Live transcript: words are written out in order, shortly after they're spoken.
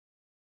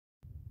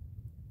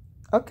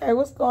Okay,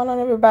 what's going on,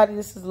 everybody?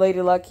 This is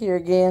Lady Luck here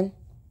again.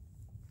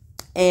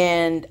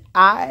 And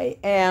I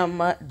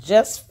am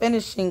just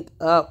finishing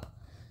up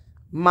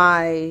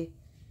my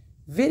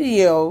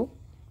video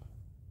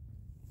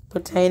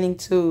pertaining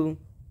to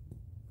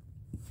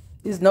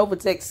this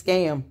Novatech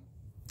scam.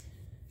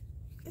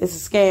 It's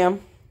a scam.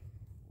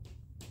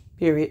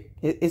 Period.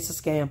 It's a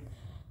scam.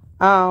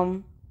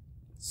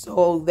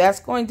 So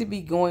that's going to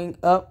be going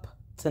up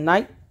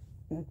tonight,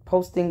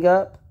 posting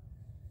up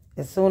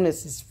as soon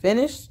as it's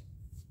finished.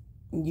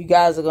 You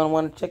guys are going to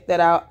want to check that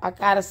out. I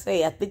gotta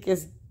say, I think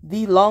it's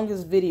the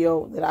longest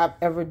video that I've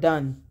ever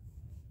done.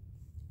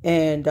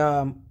 And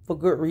for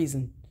good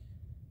reason.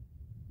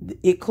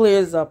 It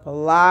clears up a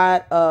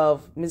lot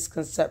of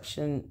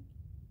misconception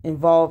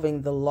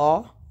involving the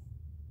law,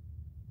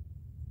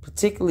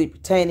 particularly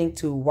pertaining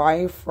to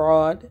wire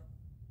fraud,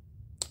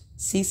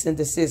 cease and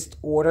desist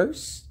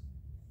orders,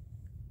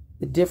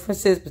 the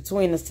differences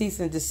between a cease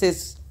and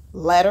desist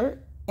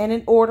letter and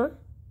an order.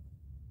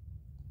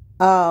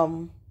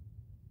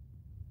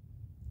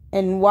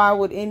 And why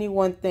would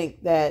anyone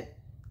think that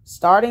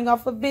starting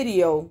off a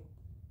video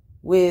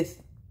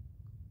with,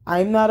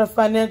 I'm not a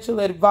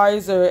financial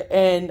advisor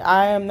and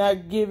I am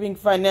not giving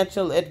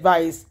financial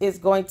advice, is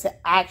going to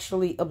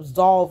actually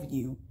absolve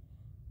you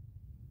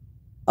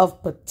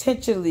of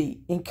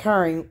potentially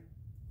incurring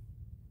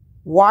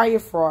wire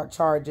fraud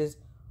charges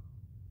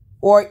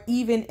or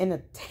even an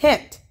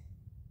attempt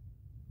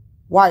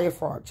wire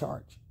fraud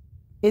charge.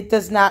 It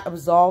does not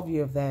absolve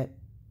you of that.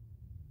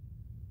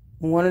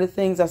 One of the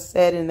things I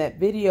said in that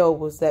video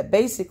was that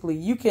basically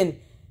you can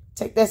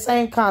take that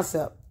same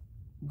concept,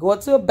 go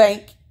to a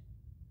bank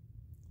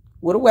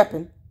with a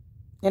weapon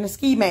and a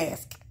ski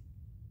mask,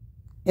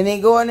 and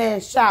then go in there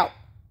and shout,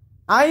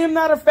 I am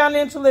not a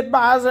financial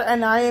advisor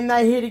and I am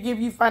not here to give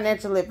you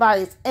financial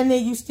advice, and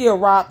then you still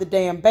rob the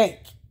damn bank.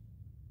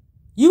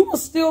 You will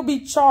still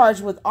be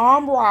charged with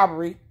armed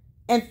robbery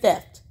and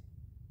theft,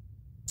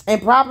 and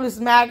probably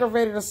some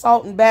aggravated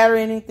assault and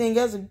battery and anything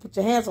else if you put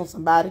your hands on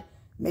somebody.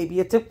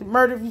 Maybe attempted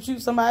murder if you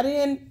shoot somebody,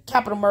 and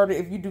capital murder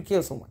if you do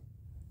kill someone.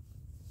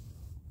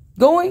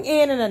 Going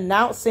in and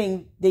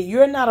announcing that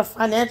you're not a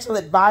financial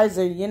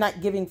advisor, you're not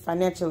giving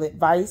financial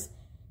advice,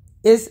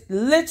 is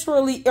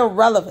literally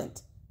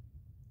irrelevant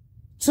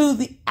to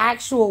the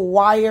actual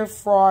wire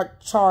fraud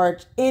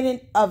charge in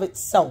and of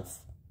itself.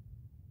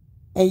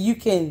 And you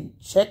can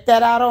check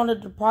that out on the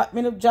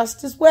Department of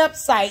Justice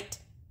website.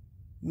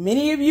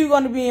 Many of you are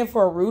going to be in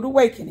for a rude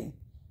awakening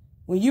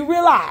when you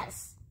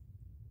realize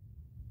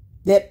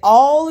that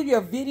all of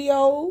your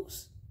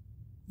videos,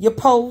 your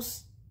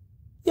posts,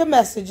 your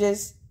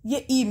messages,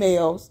 your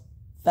emails,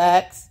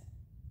 fax,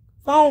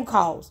 phone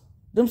calls,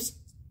 them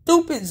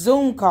stupid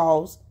Zoom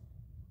calls,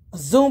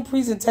 Zoom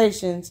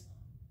presentations,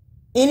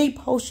 any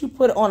post you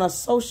put on a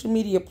social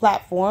media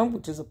platform,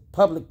 which is a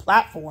public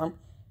platform,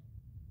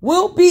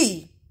 will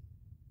be,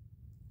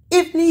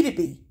 if needed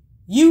be,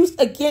 used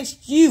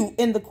against you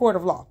in the court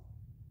of law.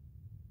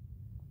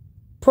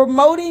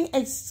 Promoting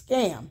a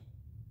scam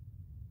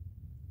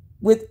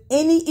with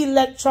any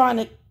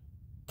electronic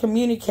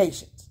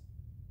communications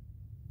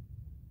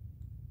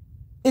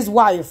is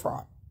wire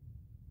fraud.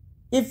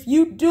 If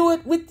you do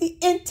it with the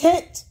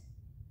intent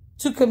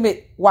to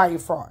commit wire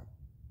fraud,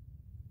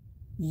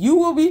 you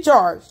will be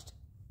charged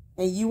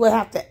and you will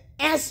have to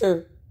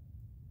answer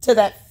to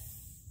that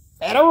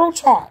federal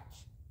charge.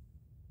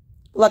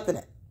 Look at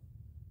that.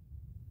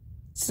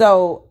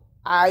 So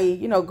I,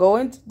 go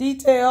into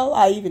detail.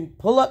 I even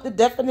pull up the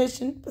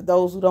definition for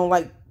those who don't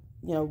like,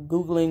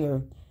 Googling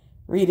or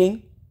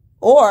reading,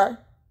 or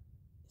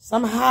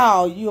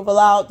somehow you have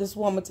allowed this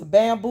woman to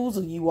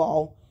bamboozle you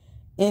all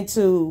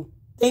into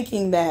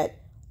thinking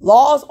that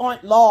laws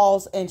aren't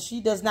laws and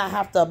she does not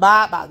have to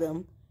abide by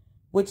them,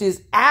 which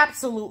is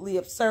absolutely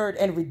absurd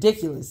and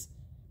ridiculous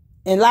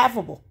and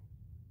laughable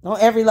on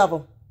every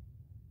level.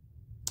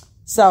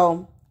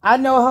 So I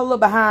know her little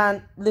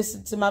behind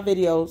listen to my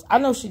videos. I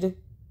know she do.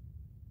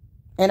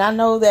 And I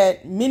know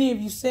that many of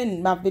you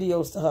send my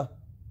videos to her.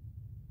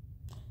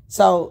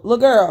 So, little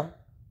girl,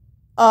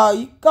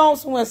 you go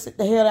somewhere, sit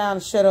the hell down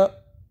and shut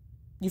up.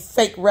 You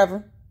fake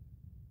reverend.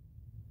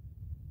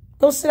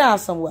 Go sit down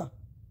somewhere.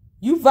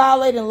 You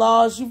violating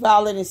laws. You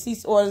violating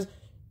cease orders.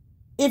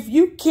 If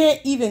you can't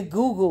even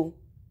Google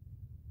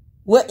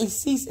what a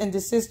cease and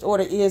desist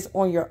order is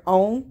on your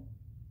own,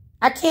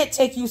 I can't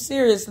take you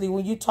seriously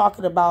when you're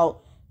talking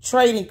about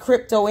trading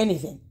crypto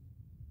anything.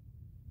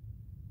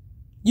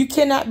 You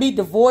cannot be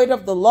devoid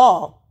of the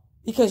law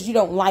because you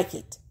don't like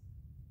it.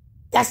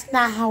 That's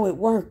not how it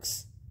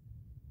works.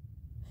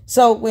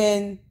 So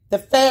when the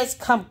feds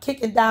come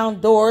kicking down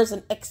doors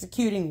and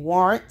executing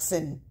warrants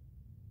and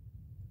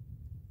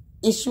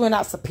issuing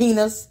out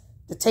subpoenas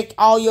to take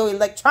all your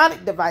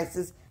electronic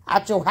devices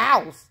out your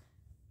house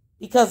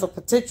because of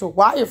potential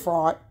wire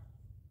fraud,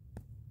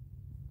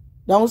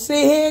 don't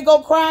sit here and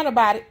go crying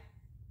about it.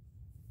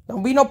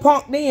 Don't be no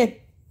punk then.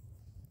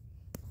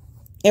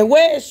 And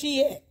where is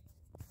she at?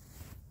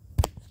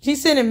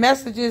 She's sending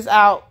messages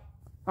out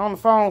on the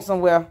phone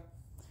somewhere.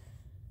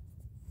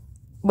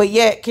 But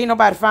yet, can't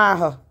nobody find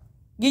her.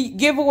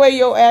 Give away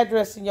your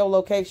address and your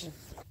location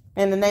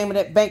and the name of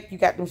that bank you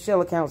got them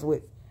shell accounts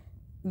with.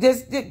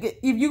 Just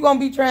if you're going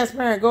to be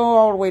transparent, go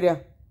all the way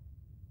there.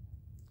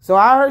 So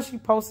I heard she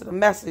posted a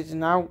message,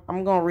 and I'm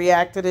going to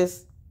react to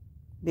this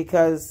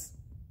because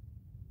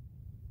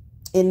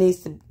it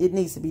needs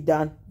to be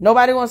done.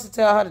 Nobody wants to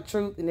tell her the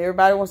truth, and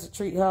everybody wants to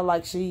treat her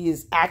like she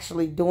is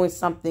actually doing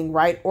something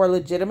right or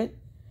legitimate.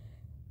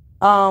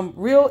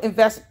 Real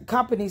investment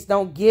companies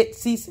don't get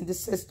cease and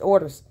desist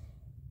orders.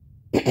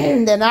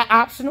 They're not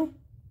optional.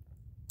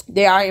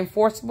 They are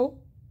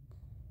enforceable.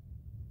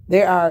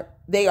 They are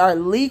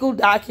legal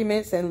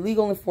documents and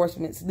legal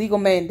enforcements, legal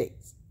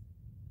mandates.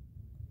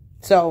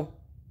 So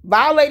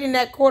violating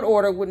that court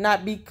order would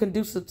not be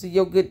conducive to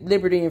your good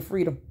liberty and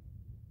freedom.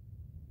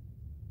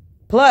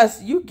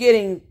 Plus, you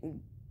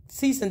getting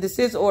cease and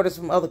desist orders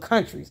from other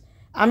countries.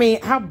 I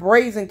mean, how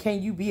brazen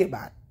can you be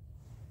about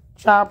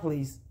it? Child,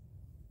 please.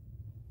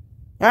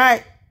 All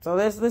right, so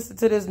let's listen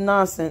to this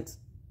nonsense.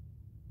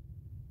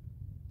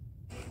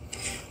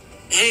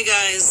 Hey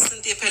guys,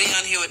 Cynthia Petty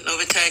here with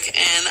Novatech,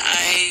 and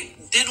I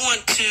did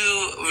want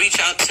to reach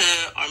out to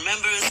our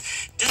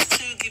members just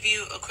to give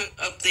you a quick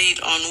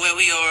update on where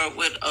we are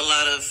with a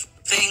lot of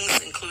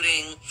things,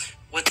 including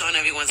what's on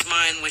everyone's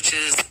mind, which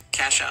is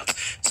cash outs.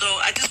 So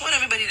I just want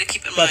everybody to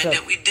keep in mind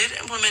that we did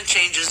implement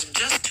changes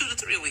just 2 to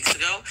 3 weeks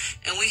ago,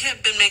 and we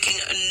have been making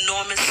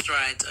enormous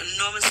strides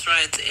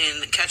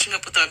in catching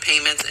up with our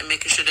payments and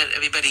making sure that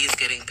everybody is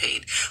getting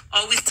paid.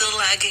 Are we still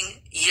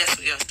lagging? Yes,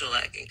 we are still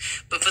lagging.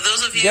 But for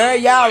those of you who are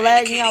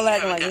indicating you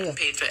haven't gotten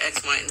paid for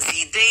X, Y, and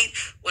Z date,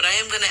 what I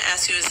am going to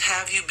ask you is,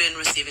 have you been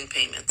receiving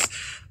payments?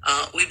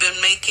 We've been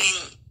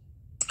making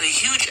a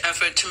huge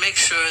effort to make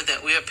sure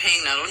that we are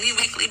paying not only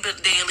weekly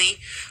but daily,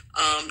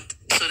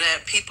 so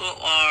that people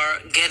are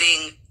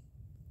getting.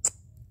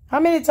 How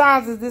many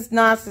times is this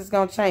nonsense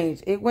going to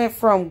change? It went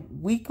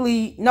from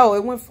weekly, no,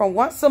 it went from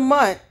once a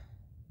month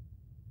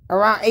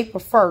around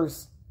April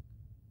 1st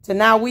to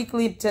now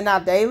weekly to now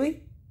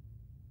daily.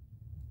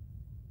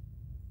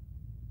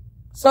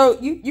 So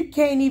you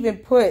can't even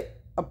put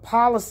a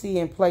policy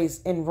in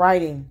place in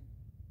writing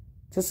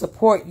to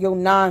support your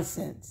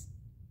nonsense.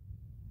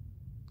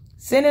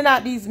 Sending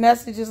out these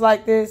messages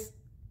like this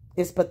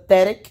is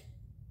pathetic.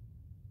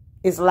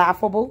 It's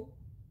laughable.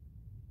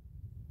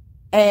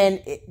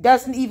 And it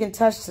doesn't even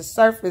touch the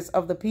surface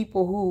of the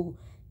people who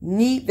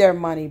need their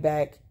money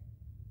back,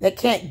 that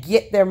can't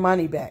get their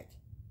money back.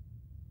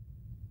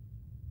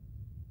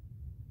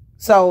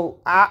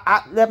 So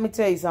let me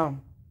tell you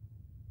something.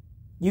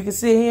 You can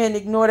sit here and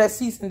ignore that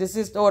cease and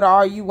desist order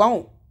all you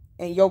want,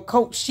 and your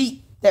coat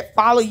sheet that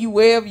follow you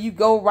wherever you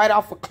go, right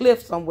off a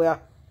cliff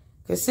somewhere,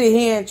 can sit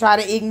here and try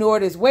to ignore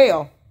it as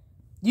well.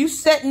 You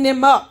setting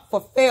them up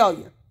for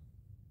failure.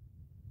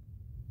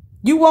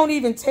 You won't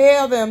even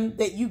tell them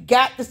that you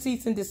got the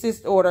cease and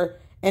desist order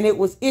and it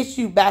was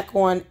issued back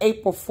on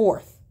April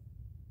 4th.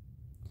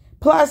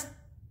 Plus,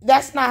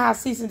 that's not how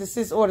cease and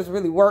desist orders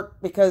really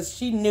work, because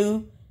she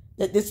knew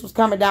that this was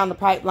coming down the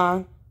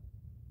pipeline.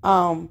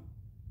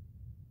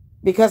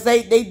 Because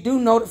they do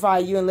notify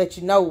you and let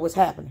you know what's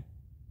happening.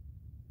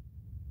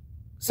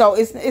 So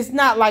it's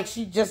not like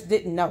she just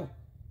didn't know.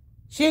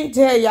 She ain't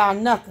tell y'all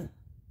nothing.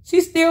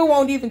 She still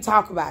won't even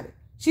talk about it.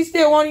 She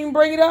still won't even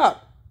bring it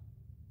up.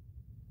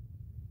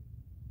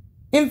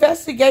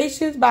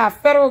 Investigations by a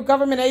federal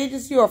government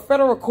agency or a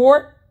federal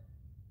court,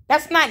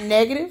 that's not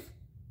negative.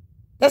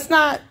 That's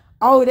not,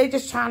 oh, they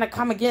just trying to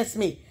come against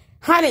me.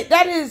 Honey,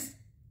 that is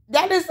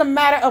a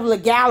matter of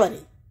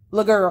legality,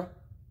 little girl.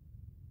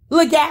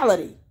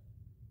 Legality.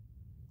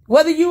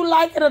 Whether you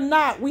like it or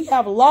not, we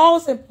have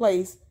laws in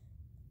place.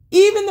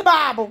 Even the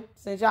Bible,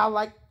 since y'all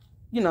like,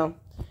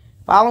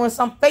 following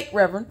some fake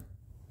reverend.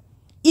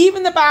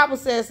 Even the Bible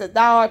says that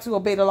thou art to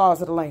obey the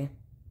laws of the land.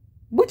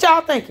 What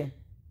y'all thinking?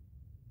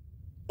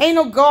 Ain't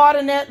no God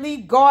in that.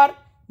 Leave God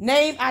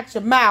name out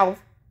your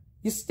mouth.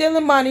 You're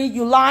stealing money.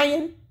 You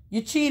lying.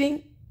 You're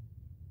cheating.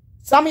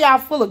 Some of y'all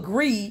full of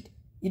greed.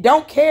 You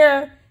don't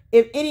care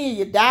if any of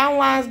your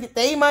downlines get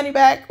their money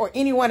back, or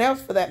anyone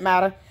else for that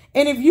matter.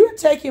 And if you're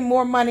taking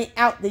more money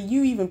out than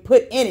you even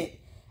put in it,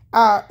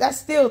 that's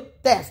still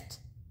theft,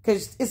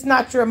 because it's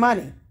not your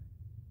money.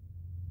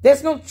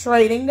 There's no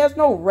trading. There's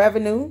no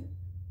revenue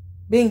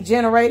being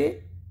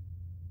generated.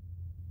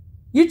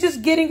 You're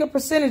just getting a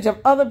percentage of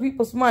other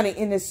people's money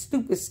in this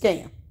stupid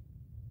scam.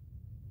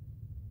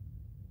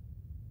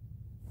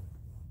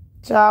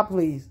 Child,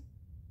 please.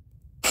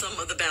 Some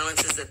of the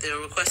balances that they're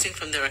requesting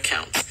from their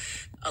accounts.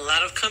 A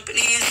lot of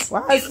companies,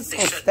 they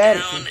shut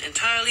down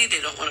entirely. They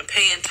don't want to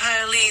pay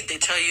entirely. They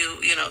tell you,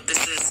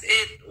 this is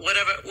it,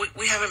 whatever.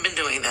 We haven't been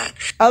doing that.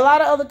 A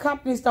lot of other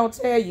companies don't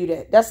tell you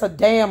that. That's a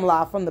damn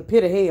lie from the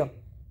pit of hell.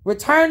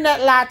 Return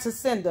that lie to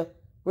sender.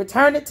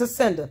 Return it to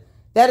sender.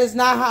 That is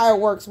not how it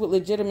works with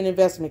legitimate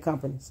investment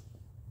companies.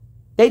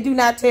 They do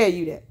not tell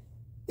you that.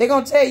 They're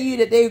going to tell you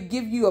that they'll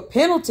give you a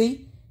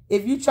penalty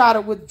if you try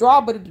to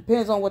withdraw, but it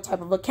depends on what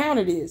type of account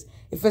it is.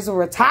 If it's a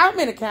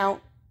retirement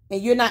account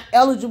and you're not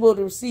eligible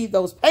to receive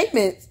those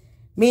payments,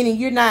 meaning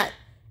you're not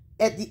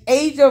at the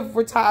age of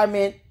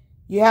retirement,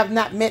 you have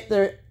not met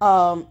the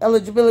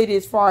eligibility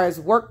as far as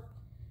work,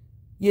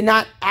 you're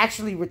not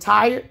actually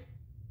retired,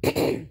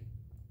 then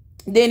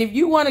if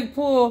you want to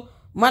pull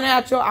money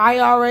out your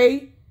IRA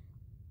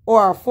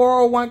or a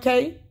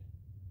 401k,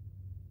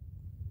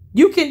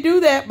 you can do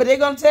that, but they're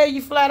going to tell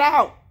you flat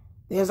out,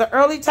 there's an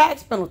early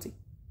tax penalty.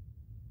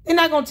 They're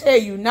not going to tell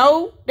you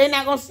no. They're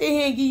not going to sit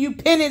here and give you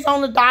pennies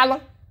on the dollar.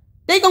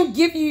 They're going to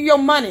give you your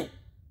money.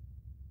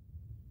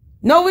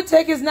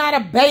 Novatech is not a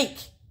bank.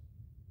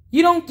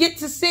 You don't get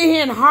to sit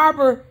here and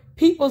harbor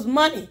people's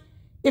money.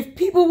 If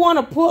people want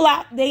to pull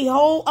out their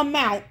whole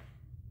amount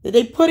that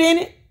they put in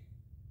it,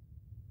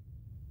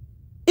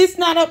 it's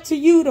not up to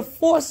you to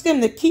force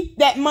them to keep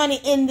that money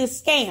in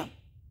this scam.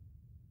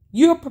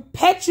 You're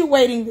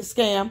perpetuating the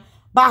scam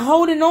by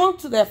holding on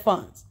to their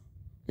funds.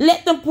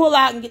 Let them pull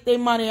out and get their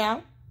money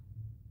out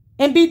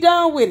and be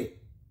done with it.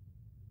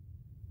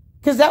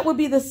 Because that would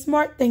be the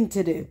smart thing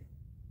to do.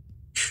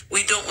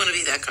 We don't want to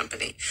be that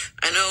company.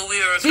 I know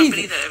we are a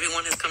company that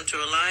everyone has come to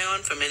rely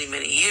on for many,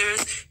 many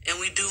years, and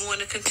we do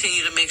want to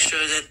continue to make sure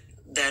that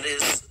that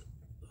is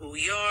who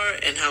we are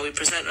and how we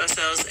present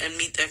ourselves and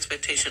meet the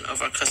expectation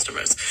of our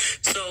customers.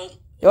 So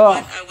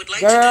what I would like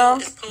to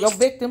do is post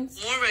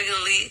more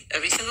regularly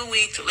every single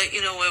week to let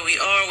you know where we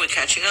are. We're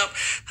catching up.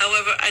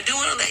 However, I do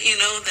want to let you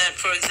know that,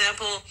 for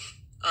example,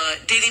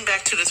 dating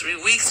back to the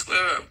 3 weeks,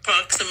 we're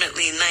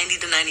approximately 90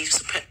 to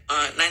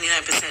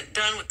 99%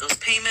 done with those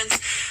payments.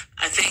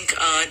 I think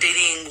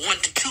dating 1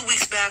 to 2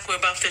 weeks back, we're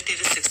about 50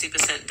 to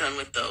 60% done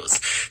with those.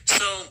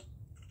 So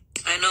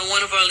I know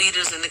one of our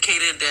leaders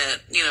indicated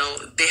that, you know,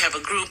 they have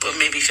a group of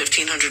maybe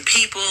 1,500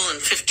 people, and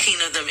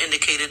 15 of them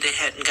indicated they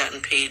hadn't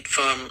gotten paid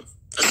from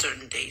a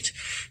certain date.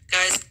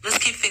 Guys, let's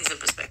keep things in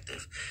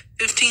perspective.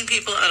 15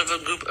 people out of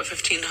a group of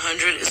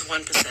 1,500 is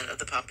 1% of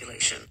the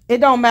population.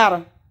 It don't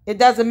matter. It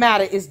doesn't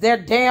matter. It's their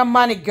damn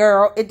money,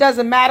 girl. It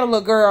doesn't matter,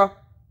 little girl.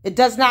 It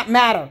does not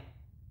matter.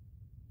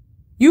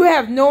 You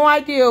have no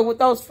idea what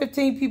those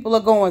 15 people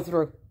are going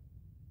through.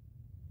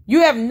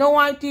 You have no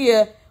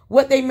idea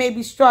what they may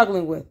be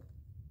struggling with.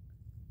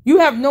 You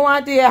have no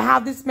idea how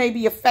this may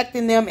be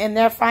affecting them in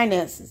their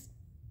finances,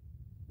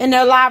 in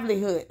their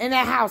livelihood, in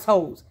their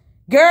households.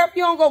 Girl, if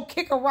you don't go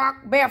kick a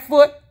rock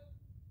barefoot,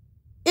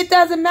 it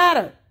doesn't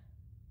matter.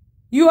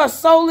 You are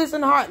soulless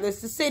and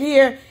heartless to sit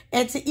here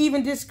and to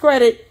even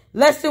discredit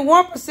less than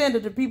 1%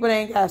 of the people that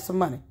ain't got some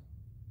money.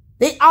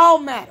 They all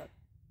matter.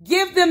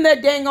 Give them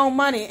their dang on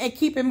money and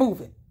keep it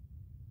moving.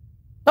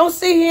 Don't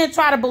sit here and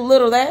try to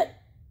belittle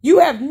that. You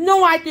have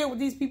no idea what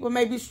these people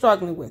may be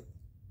struggling with.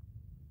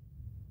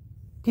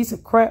 Piece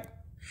of crap.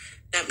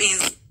 That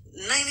means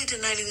 90 to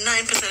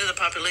 99% of the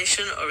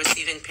population are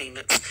receiving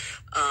payments.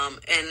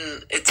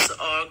 And it's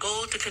our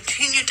goal to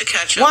continue to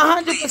catch up.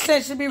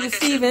 100% should be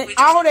receiving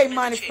all their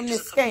money from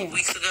this scam.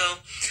 Weeks ago,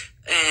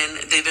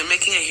 and they've been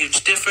making a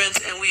huge difference,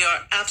 and we are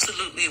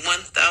absolutely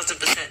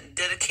 1,000%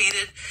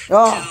 dedicated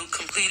to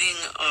completing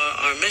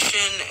our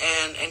mission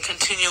and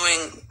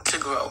continuing to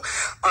grow.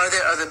 Are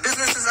there other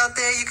businesses out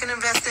there you can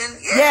invest in?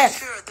 Yes,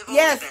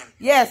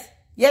 sure.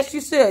 Yes,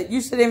 you should.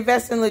 You should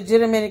invest in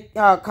legitimate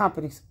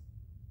companies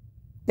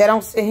that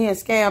don't sit here and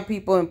scam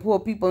people and pull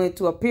people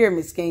into a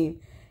pyramid scheme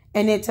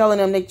and then telling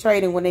them they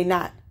trading when they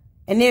not.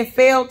 And then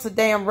fail to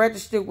damn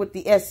register with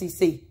the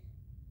SEC.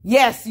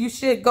 Yes, you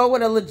should go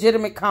with a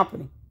legitimate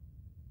company.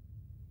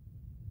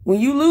 When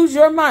you lose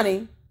your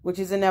money, which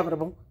is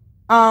inevitable,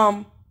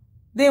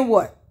 then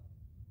what?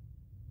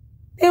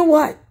 Then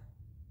what?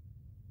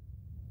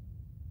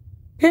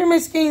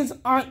 Pyramid schemes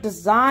aren't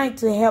designed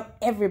to help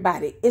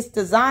everybody. It's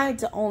designed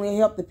to only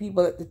help the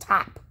people at the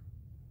top.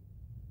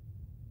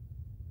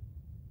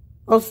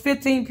 Those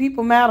 15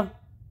 people matter.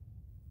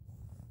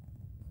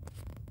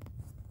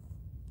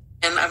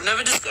 And I've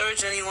never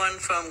discouraged anyone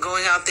from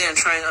going out there and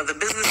trying other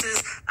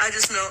businesses. I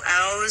just know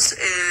ours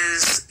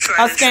is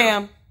trying to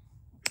scam.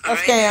 A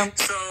scam.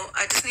 So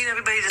I just need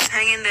everybody to just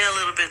hang in there a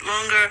little bit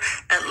longer.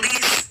 At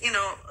least, you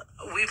know,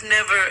 we've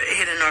never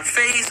hit in our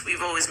face.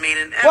 We've always made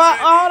an effort. Well,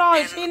 hold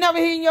on. She never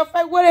hit in your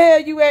face. Where the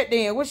hell you at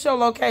then? What's your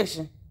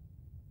location?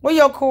 What are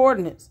your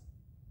coordinates?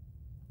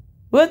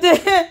 What the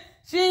hell?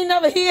 She ain't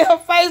never hit her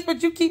face,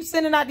 but you keep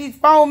sending out these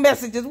phone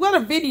messages. Where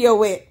the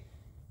video at?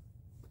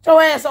 Put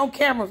your ass on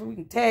camera so we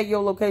can tag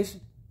your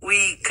location.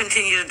 We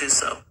continue to do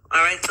so.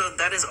 All right, so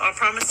that is our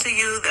promise to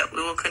you, that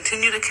we will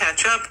continue to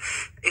catch up.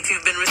 If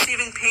you've been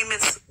receiving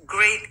payments,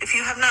 great. If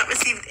you have not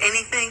received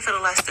anything for the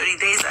last 30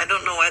 days, I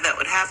don't know why that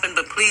would happen,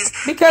 but please.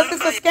 Because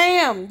it's a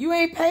scam. You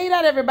ain't paid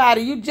out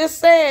everybody. You just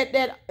said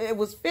that it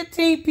was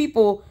 15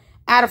 people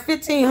out of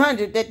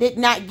 1,500 that did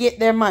not get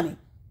their money.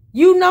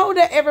 You know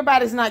that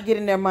everybody's not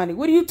getting their money.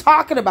 What are you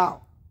talking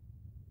about?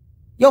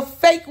 Your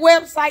fake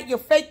website, your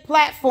fake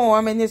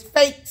platform, and this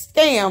fake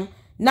scam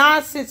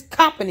nonsense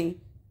company.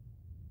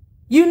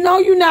 You know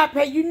you're not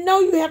paid. You know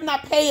you have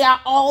not paid out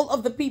all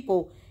of the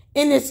people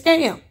in this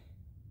scam.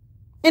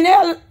 And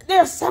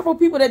there are several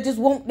people that just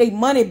want their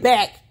money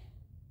back.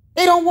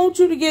 They don't want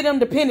you to give them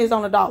the pennies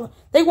on the dollar.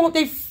 They want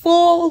their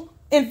full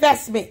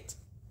investment.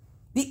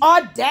 The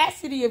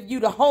audacity of you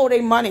to hold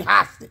their money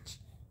hostage.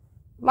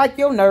 Like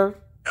your nerve.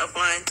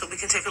 Upline so we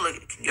can take a look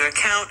at your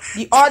account.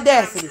 The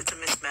audacity. It's a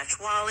mismatched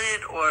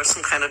wallet or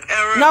some kind of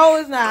error. No,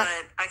 it's not.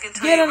 But I can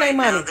tell you right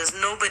now, there's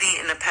nobody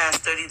in the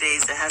past 30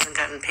 days that hasn't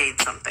gotten paid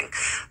something.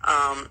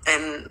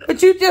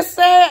 But you just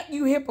said,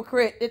 you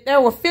hypocrite, that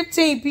there were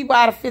 15 people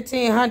out of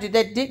 1,500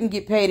 that didn't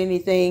get paid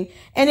anything,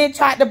 and then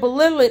tried to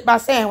belittle it by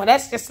saying, well,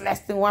 that's just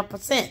less than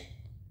 1%.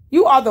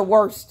 You are the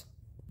worst.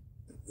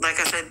 Like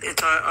I said,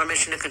 it's our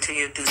mission to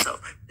continue to do so.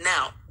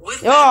 Now,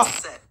 with that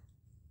said,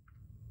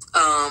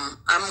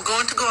 I'm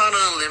going to go out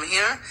on a limb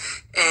here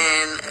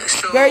and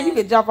show Girl, you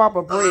can jump off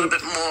a bridge. A little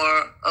bit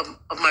more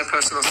of my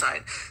personal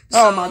side.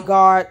 Oh, my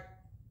God.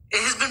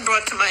 It has been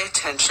brought to my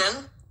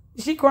attention.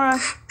 Is she crying?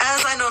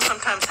 As I know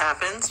sometimes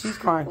happens. She's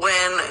crying.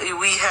 When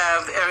we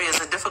have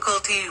areas of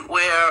difficulty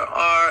where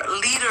our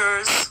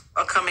leaders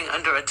are coming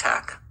under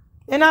attack.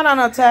 They're not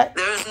under attack.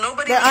 There is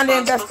nobody. They're under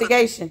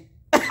investigation.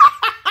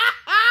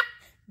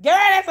 Girl,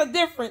 that's a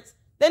difference.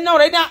 They're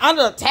not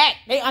under attack.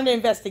 They're under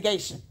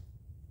investigation.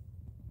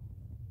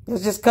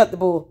 Let's just cut the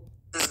bull.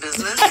 This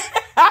business,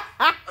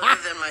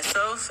 other than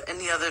myself and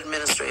the other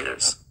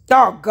administrators.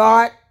 Oh,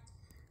 God.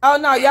 Oh,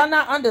 no, y'all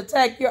not under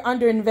attack. You're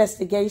under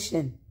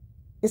investigation.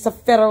 It's a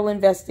federal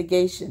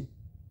investigation.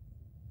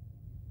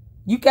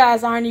 You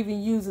guys aren't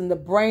even using the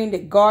brain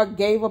that God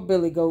gave a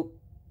billy goat.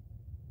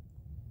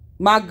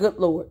 My good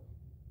Lord.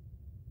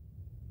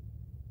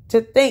 To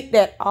think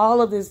that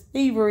all of this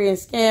thievery and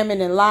scamming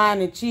and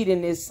lying and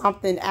cheating is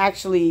something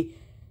actually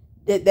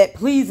that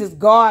pleases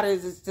God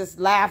is just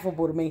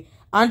laughable to me.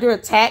 Under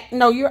attack?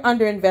 No, you're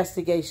under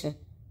investigation.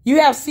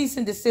 You have cease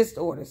and desist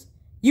orders.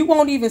 You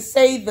won't even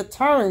say the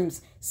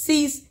terms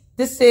cease,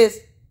 desist,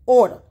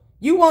 order.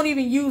 You won't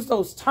even use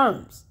those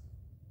terms.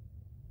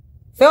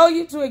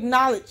 Failure to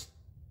acknowledge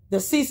the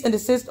cease and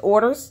desist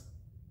orders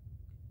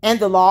and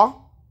the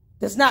law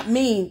does not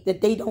mean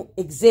that they don't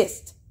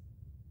exist.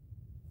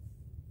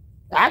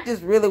 I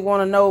just really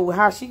want to know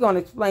how she's going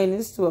to explain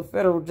this to a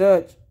federal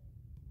judge.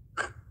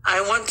 I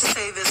want to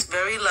say this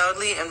very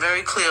loudly and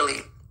very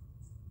clearly.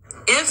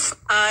 If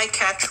I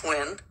catch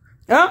wind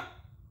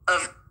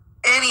of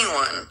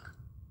anyone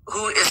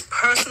who is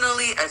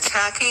personally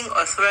attacking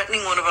or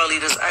threatening one of our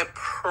leaders, I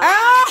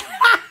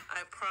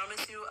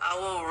promise you, I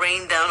will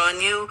rain down on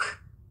you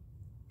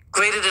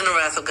greater than the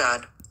wrath of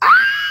God.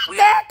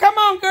 Come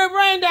on, girl,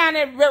 rain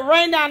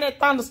down that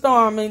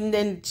thunderstorm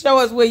and show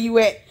us where you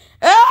at.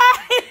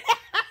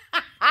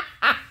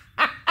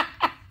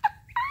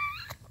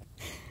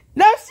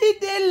 No, she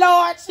did,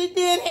 Lord. She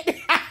did it.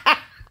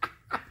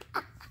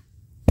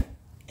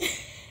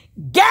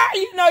 Girl,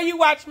 you know you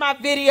watch my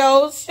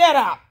videos. Shut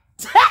up.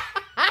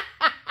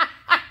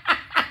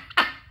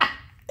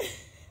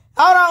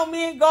 Hold on,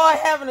 me and God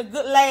having a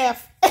good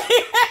laugh.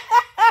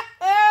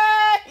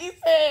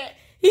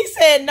 He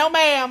said, no,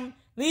 ma'am.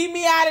 Leave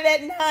me out of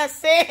that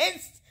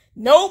nonsense.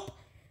 Nope.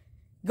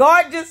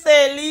 God just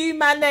said, leave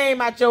my name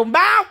out your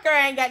mouth. Girl,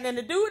 I ain't got nothing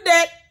to do with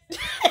that.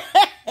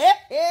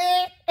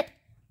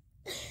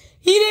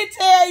 He didn't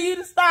tell you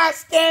to start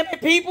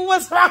scamming people.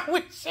 What's wrong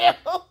with you?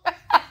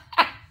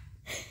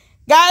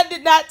 God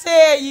did not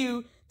tell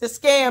you to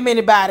scam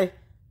anybody.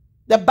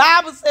 The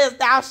Bible says,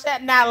 thou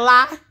shalt not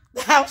lie,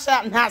 thou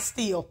shalt not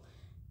steal.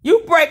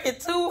 You breaking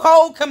 2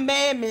 whole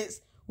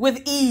commandments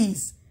with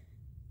ease.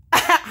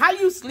 How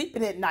you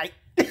sleeping at night?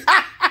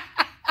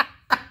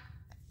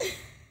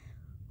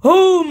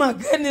 Oh, my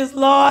goodness,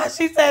 Lord.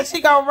 She said she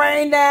gonna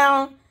rain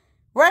down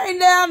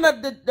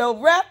the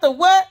wrath of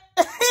what?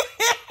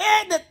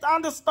 The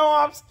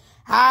thunderstorms.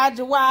 Hide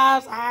your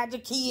wives, hide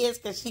your kids,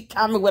 because she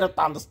coming with a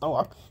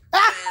thunderstorm.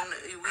 And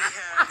we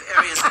have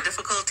areas of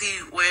difficulty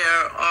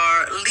where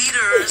our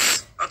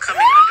leaders are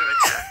coming under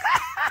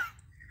attack.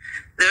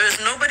 There is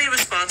nobody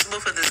responsible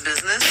for this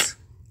business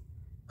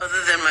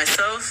other than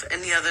myself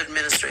and the other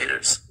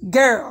administrators.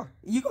 Girl,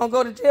 you gonna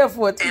go to jail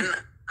for it too. And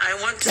I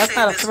want to say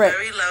this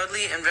very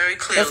loudly and very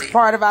clearly. That's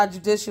part of our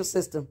judicial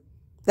system.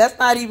 That's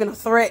not even a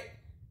threat.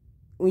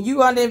 When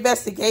you under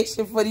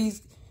investigation for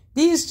these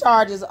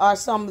charges are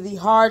some of the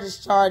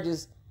hardest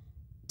charges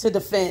to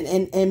defend.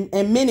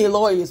 And many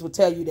lawyers will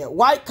tell you that.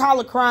 White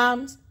collar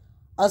crimes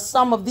are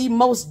some of the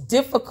most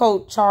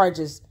difficult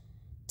charges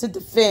to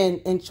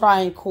defend and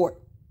try in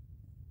court.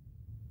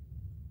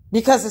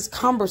 Because it's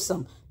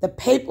cumbersome. The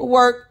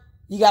paperwork,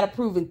 you got to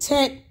prove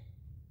intent.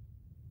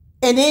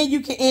 And then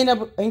you can end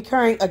up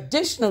incurring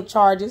additional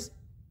charges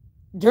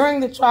during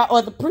the trial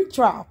or the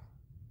pre-trial.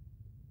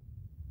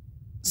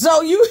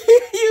 So you were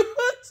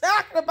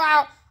talking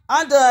about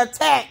under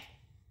attack.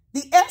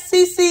 The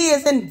FCC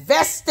is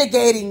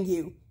investigating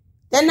you.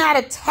 They're not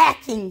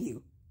attacking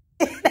you.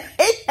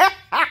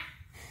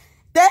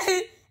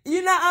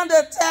 You're not under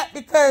attack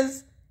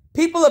because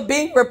people are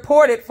being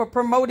reported for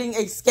promoting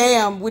a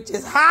scam, which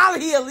is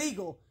highly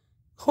illegal.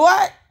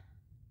 What?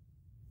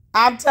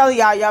 I'm telling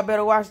y'all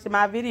better watch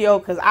my video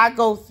because I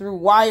go through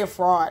wire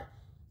fraud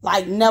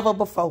like never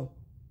before.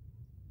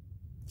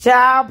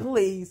 Child,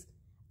 please.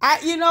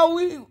 You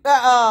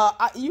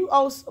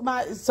owe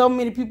so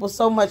many people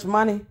so much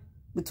money.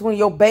 between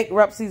your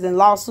bankruptcies and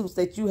lawsuits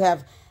that you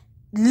have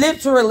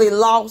literally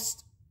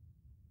lost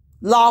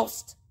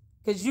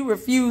because you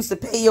refuse to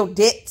pay your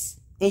debts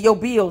and your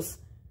bills.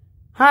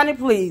 Honey,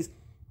 please.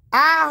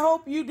 I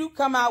hope you do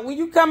come out. When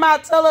you come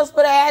out, tell us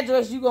what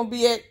address you're going to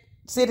be at,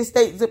 city,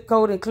 state, zip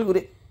code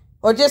included.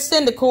 Or just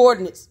send the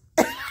coordinates.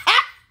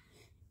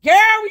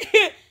 Girl,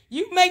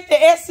 you make the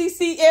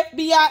SEC,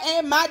 FBI,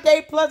 and My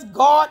Day plus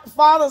God,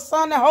 Father,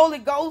 Son, and Holy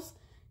Ghost.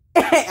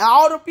 And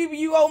all the people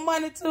you owe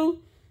money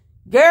to.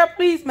 Girl,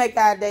 please make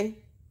our day.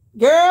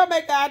 Girl,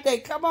 make our day.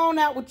 Come on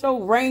out with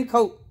your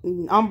raincoat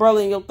and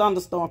umbrella and your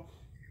thunderstorm.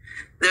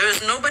 There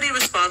is nobody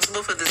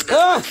responsible for this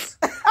business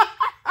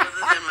other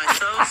than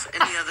myself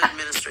and the other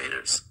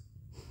administrators.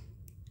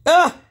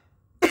 And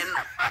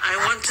I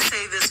want to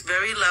say this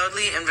very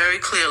loudly and very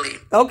clearly.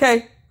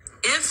 Okay.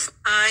 If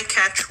I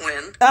catch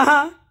wind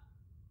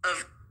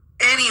of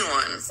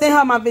anyone send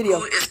her my video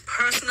who is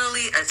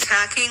personally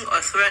attacking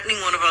or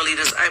threatening one of our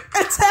leaders, I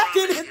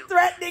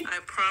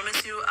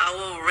promise you, I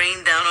will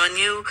rain down on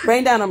you.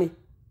 Rain down on me.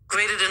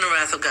 Greater than the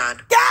wrath of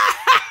God. We are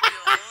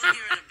all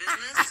here in a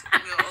business.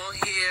 We are all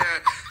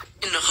here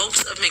in the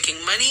hopes of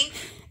making money.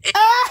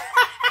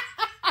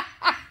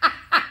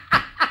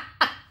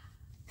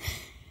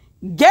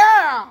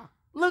 Girl,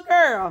 look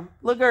girl.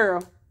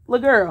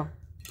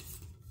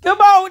 Come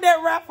on with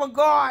that wrath of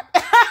God.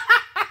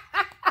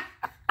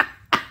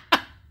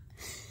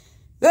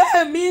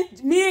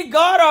 Me and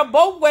God are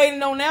both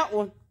waiting on that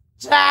one.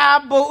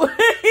 Child, boo.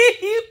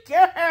 You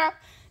girl,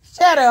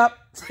 shut up.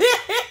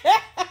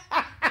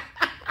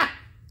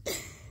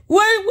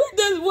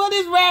 What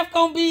is wrath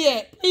gonna be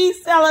at?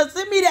 Please tell us.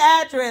 Send me the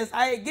address.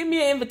 Give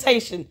me an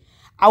invitation.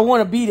 I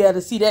want to be there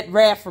to see that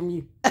wrath from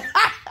you.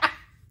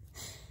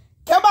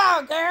 Come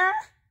on, girl.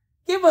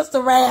 Give us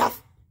the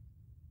wrath.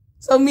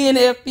 So me and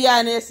the FBI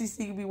and the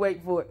SEC can be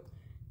waiting for it.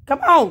 Come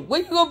on.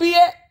 Where you gonna be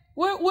at?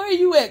 Where are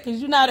you at? Because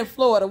you're not in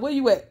Florida. Where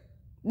you at?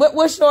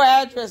 What's your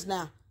address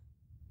now?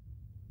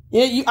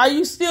 Are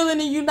you still in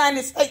the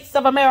United States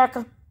of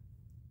America?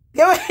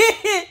 Go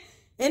ahead.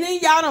 And then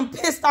y'all done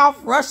pissed off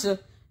Russia.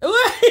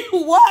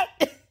 What?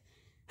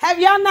 Have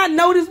y'all not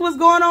noticed what's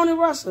going on in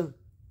Russia?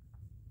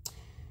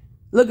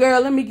 Look,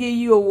 girl, let me give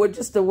you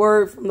just a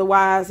word from the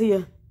wise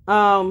here.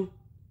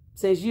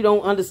 Since you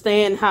don't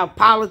understand how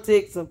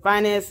politics or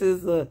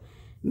finances or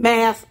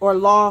math or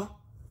law,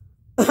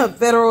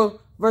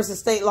 federal versus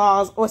state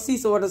laws or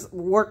cease orders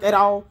work at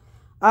all,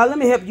 let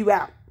me help you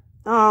out.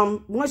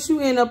 Once you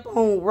end up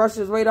on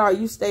Russia's radar,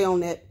 you stay on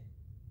that.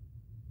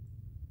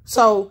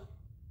 So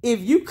if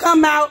you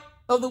come out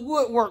of the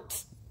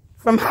woodworks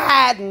from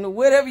hiding or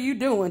whatever you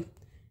doing,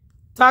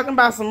 talking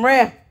about some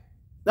wrath,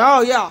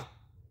 oh, yeah.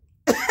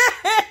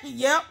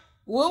 Yep,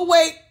 we'll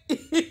wait.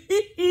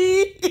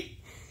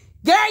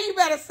 Girl, you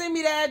better send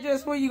me the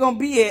address where you going to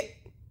be at.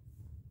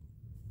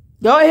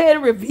 Go ahead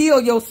and reveal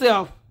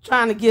yourself,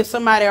 trying to give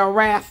somebody a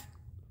wrath,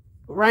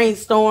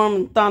 rainstorm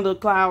and thunder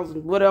clouds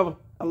and whatever,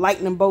 a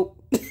lightning bolt.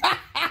 We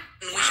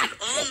should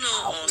all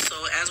know also,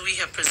 as we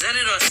have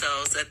presented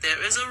ourselves, that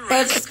there is a risk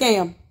That's a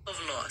scam. Of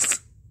loss.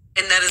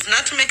 And that is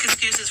not to make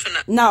excuses for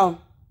nothing. No.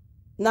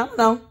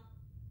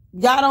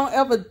 Y'all don't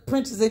ever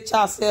princess it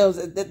yourselves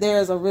that there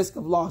is a risk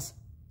of loss.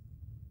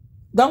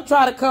 Don't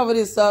try to cover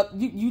this up.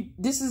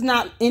 This is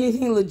not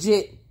anything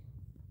legit.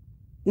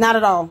 Not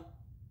at all.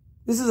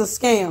 This is a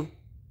scam.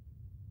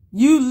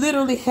 You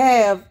literally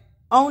have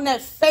on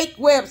that fake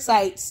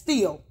website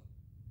still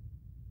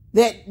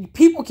that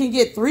people can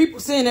get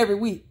 3% every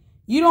week.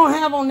 You don't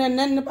have on there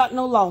nothing about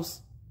no loss.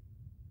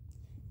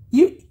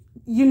 You're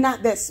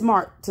not that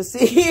smart to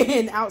sit here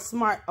and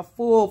outsmart a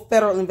full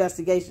federal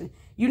investigation.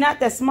 You're not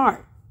that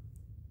smart.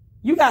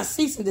 You got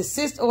cease and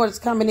desist orders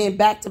coming in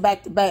back to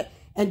back to back.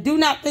 And do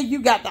not think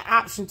you got the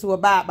option to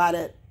abide by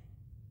that.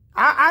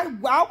 I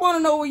want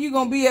to know where you're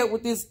going to be at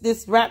with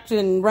this rapture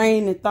and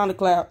rain and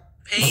thundercloud.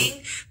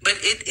 Pain, but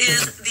it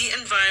is the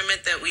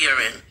environment that we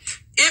are in.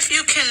 If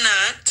you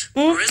cannot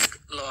risk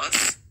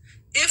loss,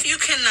 if you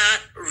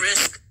cannot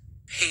risk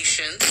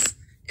patience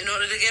in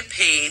order to get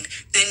paid,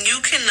 then you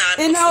cannot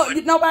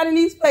afford. Nobody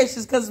needs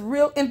patience because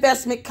real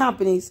investment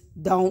companies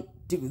don't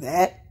do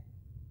that.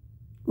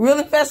 Real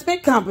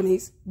investment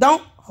companies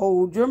don't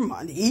hold your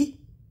money.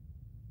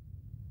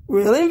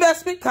 Real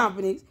investment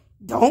companies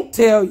don't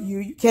tell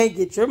you can't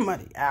get your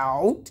money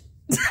out.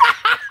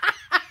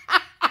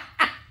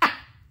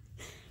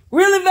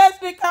 Real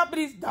investment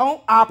companies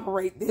don't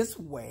operate this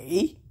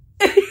way.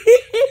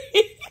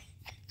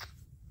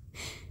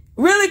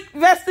 Real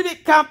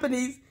investment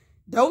companies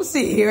don't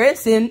sit here and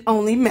send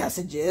only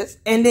messages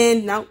and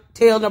then don't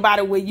tell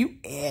nobody where you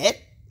at.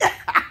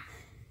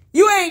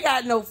 You ain't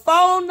got no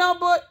phone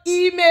number,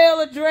 email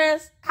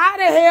address. How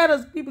the hell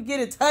does people get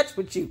in touch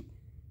with you?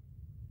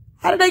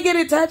 How do they get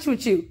in touch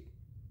with you?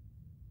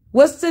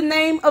 What's the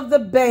name of the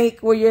bank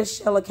where your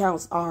shell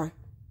accounts are?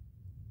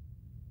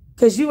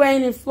 Because you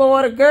ain't in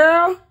Florida,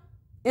 girl.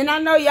 And I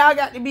know y'all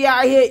got to be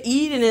out here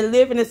eating and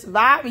living and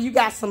surviving. You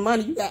got some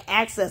money. You got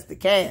access to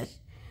cash.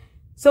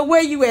 So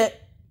where you at?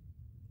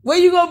 Where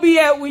you going to be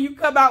at when you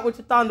come out with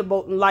your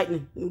thunderbolt and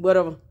lightning and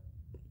whatever?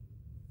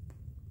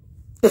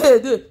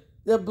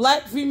 the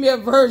black female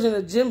version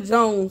of Jim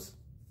Jones.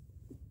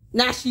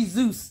 Now she's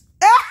Zeus.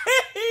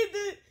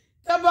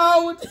 Come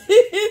on with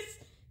this.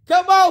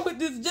 Come on with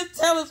this. Just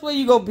tell us where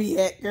you gonna be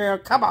at, girl.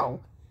 Come on.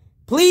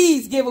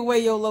 Please give away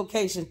your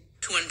location.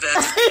 To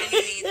invest, and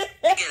you need to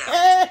get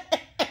out.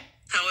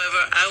 However,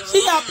 I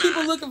will got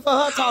people looking for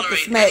her talking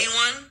smack.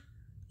 Anyone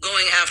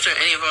going after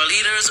any of our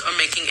leaders or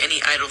making any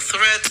idle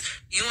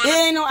threats. It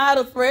ain't no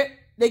idle threat.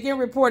 They get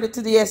reported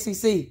to the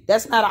SEC.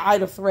 That's not an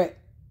idle threat.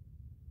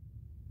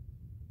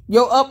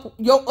 Your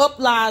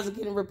uplies are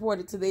getting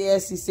reported to the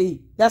SEC.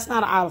 That's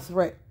not an idle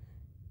threat.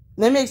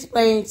 Let me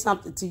explain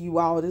something to you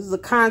all. This is a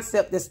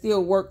concept that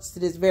still works to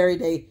this very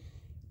day.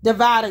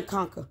 Divide and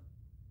conquer.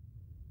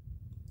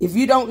 If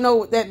you don't know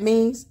what that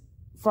means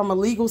from a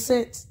legal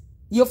sense,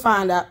 you'll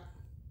find out.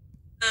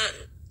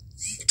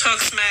 Talk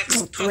smack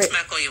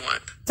all you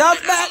want. Talk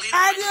smack.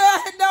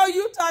 I know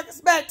you talking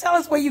smack. Tell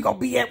us where you gonna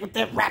be at with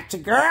that rapture,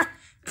 girl.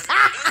 As an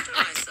investor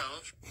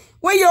myself,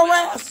 where your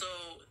rap? Also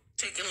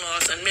taking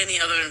loss on many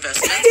other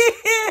investments.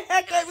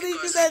 I can't believe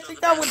you said you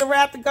come with the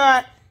rapture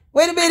card.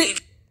 Wait a minute.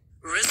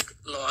 Risk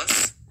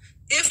loss.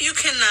 If you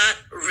cannot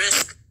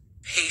risk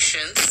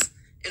patience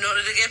in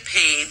order to get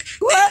paid,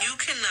 then you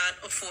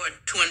cannot afford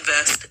to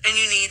invest, and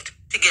you need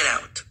to get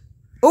out.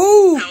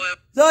 Ooh. However,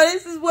 so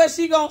this is what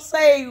she gonna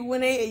say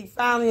when they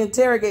finally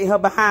interrogate her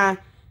behind.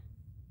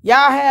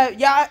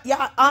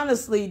 Y'all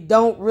honestly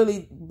don't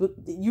really,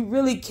 you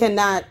really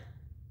cannot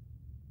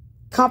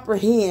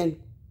comprehend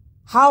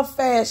how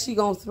fast she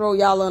gonna throw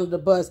y'all under the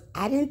bus.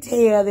 I didn't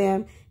tell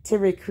them to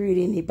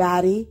recruit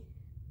anybody.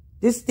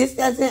 This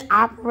doesn't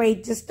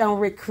operate just on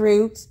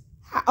recruits.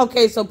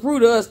 Okay, so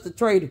prove to us the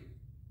traitor.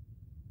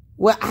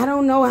 Well, I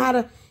don't know how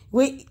to.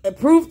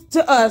 Prove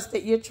to us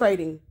that you're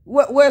trading.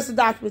 Where's the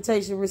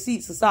documentation,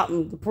 receipts or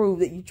something to prove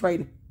that you're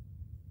trading?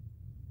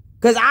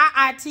 Because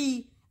our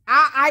IT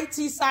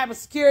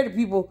cybersecurity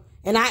people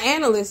and our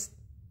analysts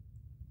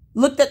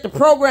looked at the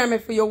programming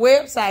for your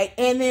website,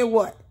 and then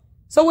what?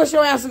 So what's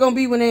your answer going to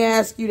be when they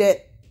ask you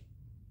that?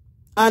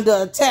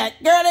 Under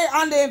attack. Girl, they're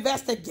under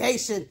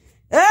investigation.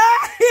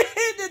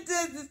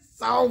 This is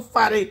so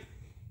funny.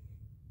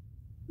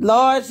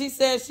 Lord, she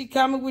said she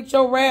coming with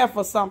your wrath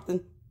or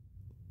something.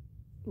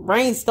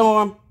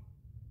 Rainstorm.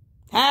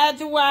 Hide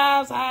your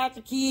wives, hide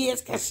your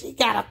kids, because she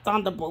got a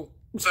thunderbolt.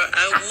 But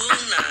I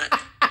will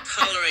not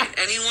tolerate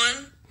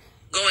anyone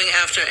going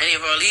after any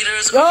of our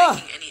leaders or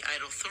making any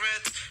idle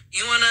threats.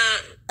 You want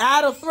to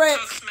idle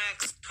threats.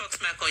 Talk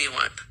smack all you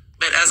want.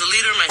 But as a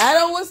leader myself, I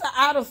don't. What's an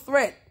idle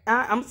threat?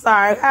 I'm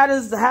sorry. How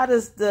does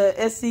the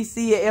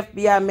SEC or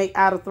FBI make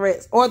idle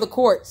threats, or the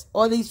courts,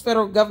 or these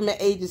federal government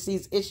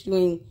agencies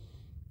issuing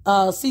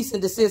cease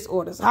and desist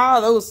orders? How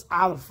are those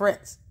idle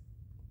threats?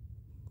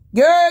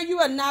 Girl, you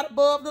are not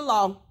above the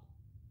law.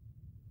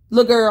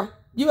 Look, girl,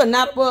 you are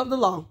not above the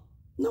law.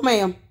 No,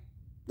 ma'am.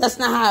 That's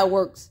not how it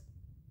works.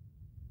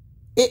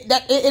 It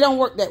don't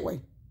work that way.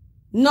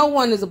 No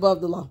one is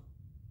above the law.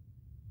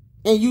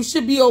 And you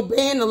should be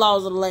obeying the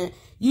laws of the land.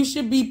 You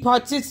should be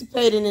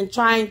participating in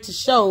trying to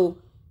show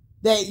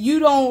that you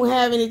don't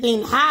have anything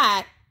to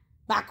hide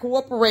by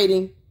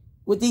cooperating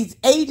with these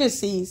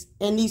agencies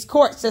and these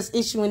courts that's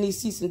issuing these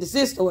cease and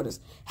desist orders.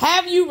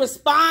 Have you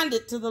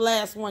responded to the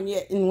last one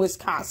yet in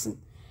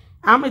Wisconsin?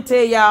 I'm going to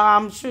tell y'all,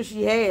 I'm sure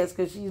she has,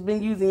 because she's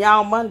been using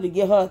y'all money to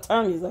get her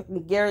attorneys. I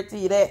can guarantee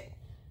you that.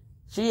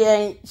 She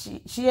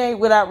ain't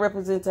without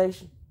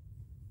representation.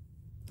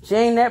 She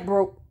ain't that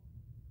broke.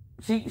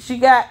 She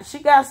got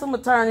some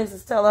attorneys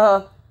that's telling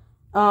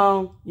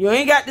her, you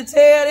ain't got to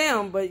tell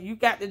them, but you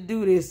got to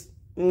do this.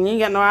 And you ain't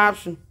got no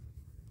option.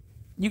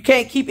 You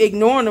can't keep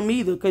ignoring them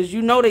either, because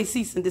you know they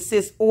cease and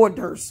desist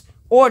orders.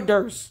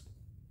 Orders.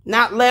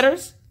 Not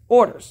letters,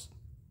 orders.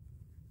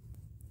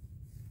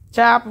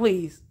 Child,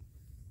 please.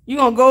 You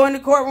going to go in the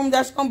courtroom,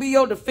 that's going to be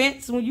your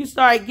defense when you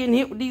start getting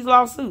hit with these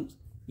lawsuits.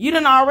 You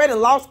done already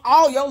lost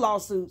all your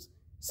lawsuits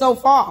so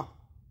far.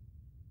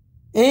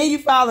 And then you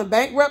filing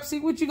bankruptcy.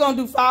 What you going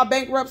to do, file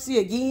bankruptcy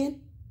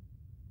again?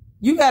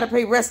 You got to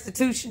pay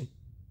restitution.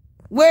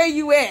 Where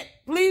you at?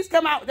 Please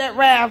come out with that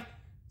RAF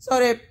so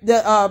that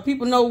the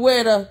people know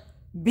where to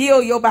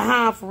bill your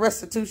behind for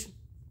restitution.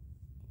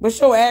 What's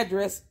your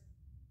address?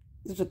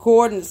 It's a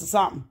coordinates or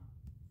something.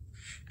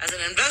 As an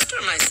investor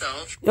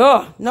myself.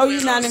 Oh, no,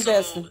 you're not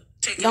investing.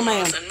 No,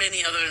 ma'am. And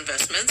many other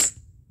investments.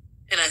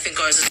 And I think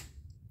ours is,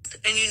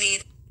 and you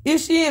need.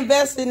 If she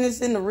invested in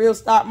this in the real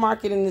stock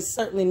market, and it's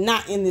certainly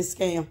not in this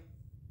scam.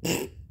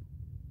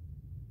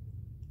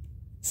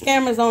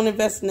 Scammers don't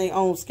invest in their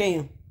own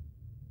scam.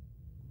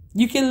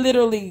 You can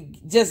literally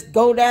just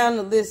go down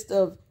the list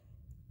of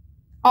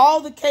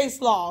all the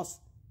case laws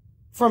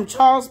from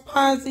Charles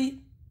Ponzi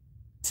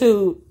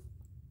to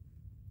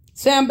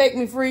Sam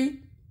Bankman-Fried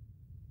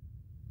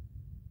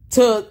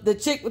to the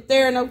chick with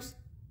Theranos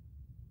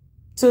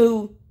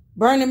to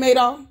Bernie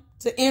Madoff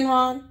to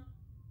Enron.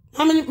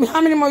 How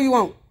many more you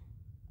want?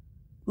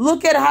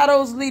 Look at how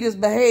those leaders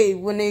behave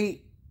when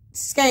they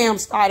scams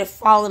started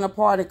falling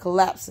apart and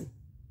collapsing.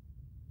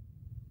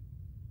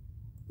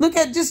 Look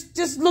at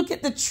just look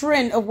at the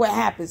trend of what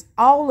happens.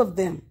 All of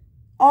them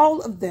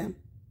all of them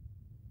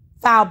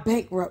filed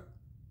bankrupt.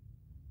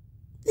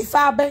 They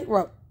filed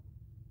bankrupt.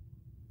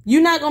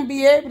 You're not going to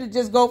be able to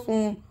just go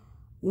from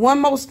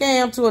one more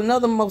scam to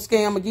another more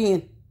scam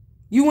again.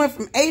 You went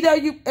from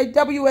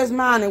AWS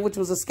mining, which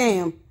was a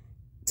scam,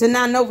 to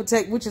now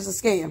Novatech, which is a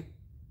scam.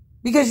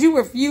 Because you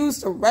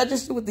refused to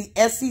register with the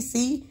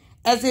SEC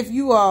as if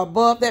you are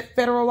above that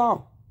federal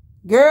law.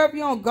 Girl, if you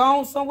don't go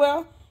on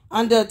somewhere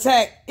under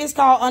attack, it's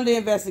called under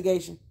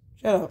investigation.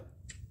 Shut up.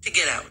 To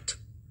get out.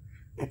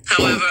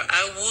 However,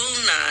 I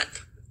will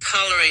not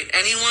tolerate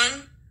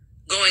anyone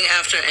going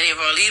after any of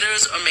our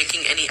leaders or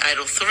making any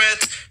idle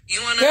threats.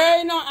 You want to... There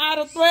ain't no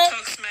idle threat.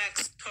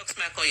 Talk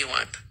smack all you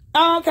want.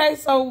 Oh, okay,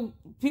 so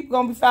people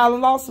going to be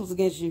filing lawsuits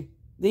against you.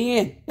 The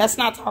end. That's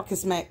not talking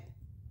smack.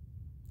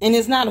 And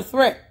it's not a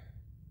threat.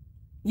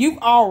 You've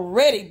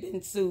already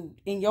been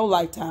sued in your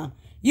lifetime.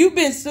 You've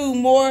been sued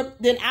more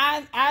than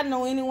I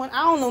know anyone.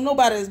 I don't know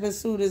nobody that's been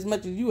sued as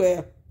much as you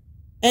have.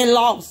 And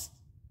lost.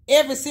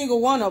 Every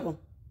single one of them.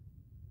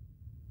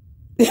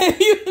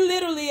 You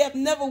literally have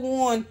never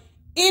won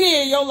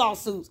any of your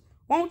lawsuits.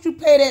 Why don't you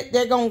pay that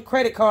daggone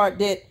credit card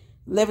debt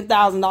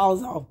 $11,000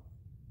 off?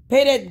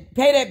 Pay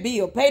that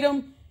bill.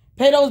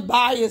 Pay those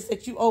buyers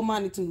that you owe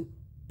money to.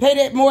 Pay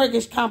that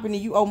mortgage company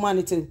you owe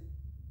money to.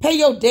 Pay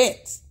your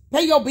debts.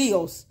 Pay your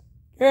bills.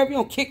 Girl, if you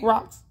don't kick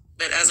rocks.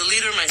 But as a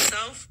leader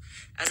myself,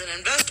 as an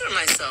investor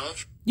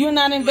myself, you're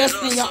not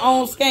investing in your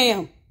own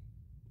scam.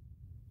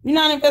 You're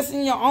not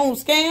investing in your own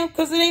scam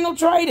because it ain't no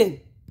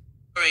trading.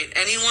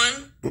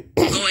 Anyone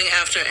going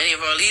after any of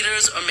our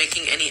leaders or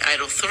making any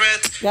idle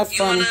threats. That's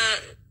funny. You want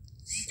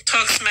to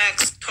talk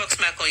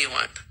smack all you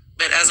want.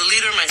 But as a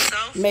leader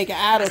myself, make an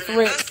idle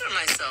threat. Investor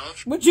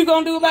myself, what you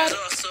gonna do about it?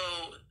 Also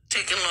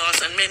taken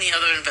loss on many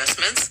other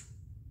investments,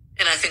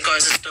 and I think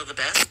ours is still the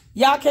best.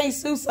 Y'all can't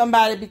sue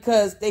somebody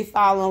because they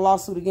filing a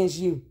lawsuit against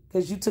you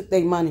because you took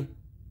their money.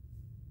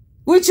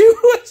 What you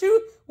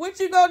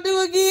gonna do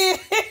again?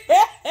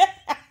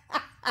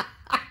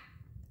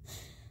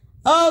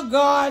 Oh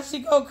God, she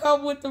gonna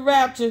come with the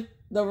rapture.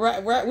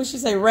 What she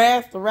say?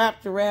 Wrath, the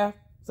rapture, wrath.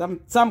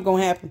 Something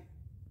gonna happen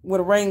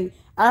with a rain.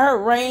 I heard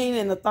rain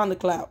and a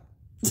thundercloud.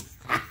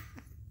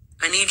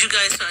 I need you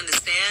guys to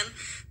understand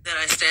that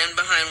I stand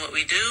behind what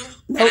we do.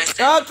 Nope.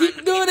 Oh, keep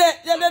doing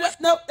that.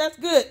 No, that's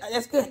good.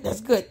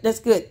 That's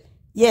good.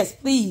 Yes,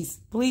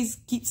 please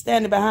keep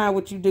standing behind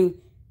what you do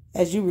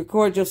as you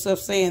record yourself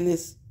saying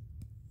this.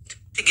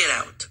 To get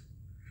out.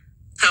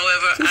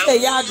 However,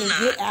 I will not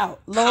get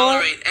out.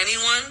 Tolerate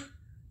anyone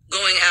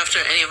going after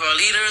any of our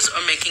leaders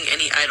or making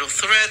any idle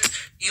threats.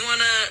 You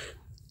want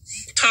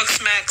to talk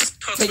smack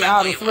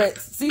all you want.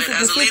 Cease and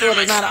desist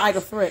order is not an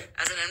idle threat.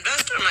 As an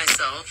investor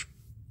myself,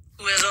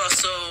 who has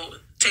also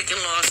taken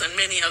loss on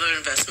many other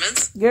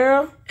investments.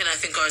 Girl. And I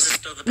think ours is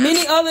still the best.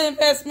 Many other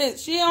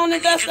investments. She don't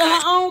invest in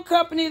her own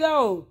company,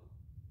 though.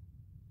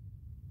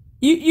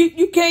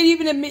 You can't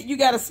even admit you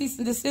got a cease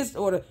and desist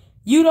order.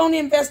 You don't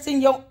invest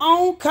in your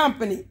own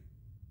company.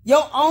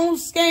 Your own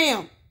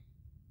scam.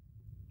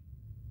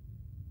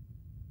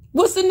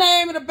 What's the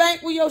name of the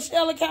bank where your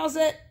shell account's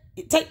at?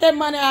 Take that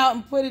money out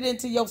and put it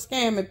into your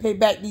scam and pay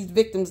back these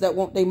victims that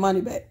want their money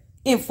back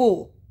in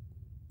full.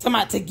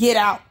 To get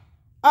out.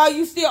 Oh,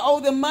 you still owe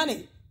them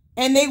money.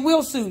 And they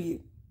will sue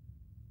you.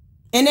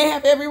 And they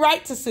have every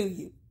right to sue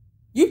you.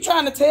 You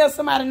trying to tell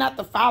somebody not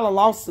to file a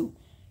lawsuit.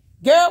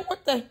 Girl,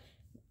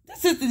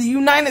 this is the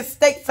United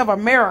States of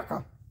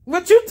America.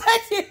 What you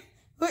taking?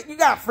 You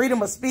got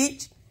freedom of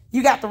speech.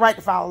 You got the right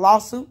to file a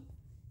lawsuit.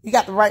 You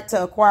got the right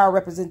to acquire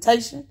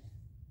representation.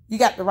 You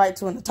got the right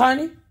to an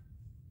attorney.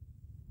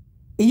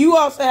 And you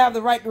also have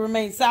the right to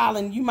remain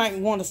silent. You might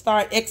want to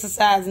start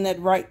exercising that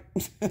right.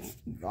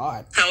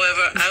 God.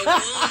 However, I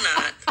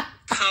will not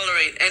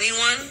tolerate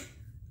anyone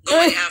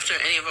going after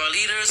any of our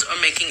leaders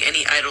or making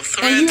any idle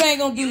threats. And you ain't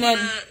going to do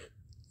nothing.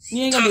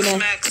 You ain't going to do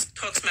nothing.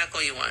 Talk smack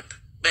all you want.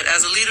 But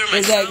as a leader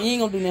myself, you ain't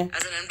gonna do nothing.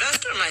 As an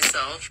investor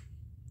myself,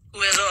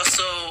 who has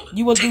also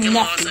you will taken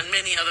loss on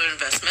many other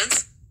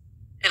investments,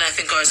 and I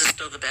think ours is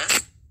still the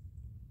best.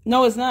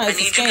 No, it's not. It's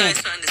I need you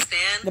guys to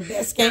understand the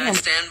best scam. That I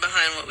stand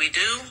behind what we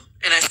do,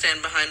 and I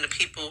stand behind the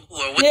people who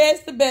are with. Yeah,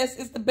 it's the best.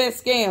 It's the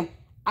best scam.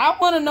 I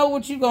want to know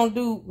what you're going to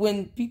do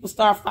when people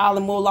start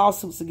filing more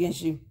lawsuits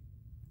against you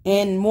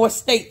and more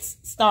states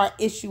start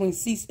issuing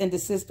cease and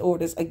desist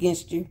orders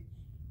against you.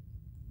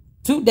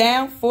 2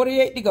 down,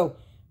 48 to go.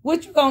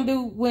 What you going to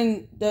do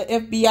when the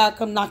FBI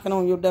come knocking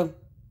on your door?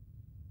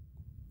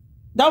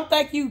 Don't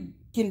think you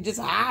can just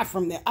hide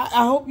from that.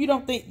 I hope you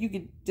don't think you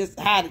can just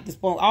hide at this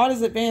point. All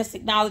this advanced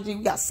technology,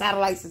 we got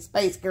satellites in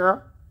space,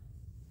 girl.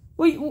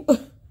 What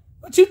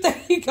you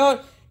think you going?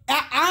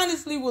 I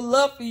honestly would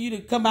love for you to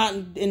come out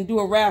and do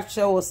a raft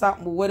show or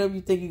something, or whatever you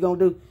think you're going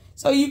to do,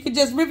 so you can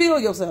just reveal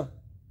yourself.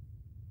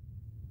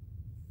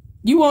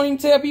 You won't even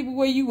tell people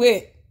where you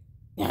at.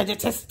 Yeah,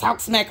 just talk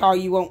smack all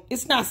you want.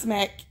 It's not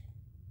smack.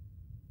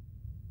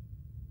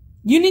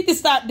 You need to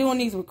stop doing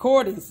these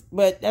recordings,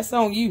 but that's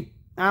on you.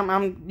 I'm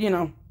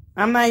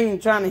not even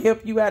trying to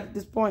help you out at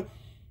this point.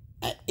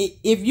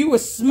 If you were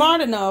smart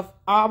enough,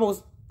 I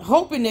was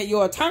hoping that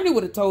your attorney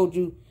would have told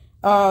you,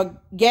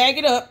 Gag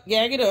it up.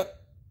 Gag it up.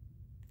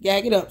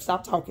 Gag it up.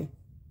 Stop talking.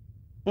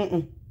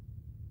 You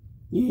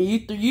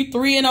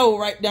 3-0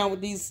 right down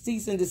with these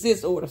cease and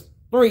desist orders.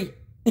 3.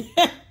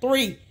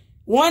 3.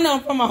 One of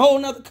them from a whole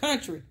nother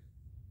country.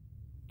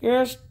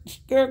 Girl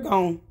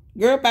gone.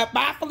 Girl,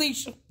 bye,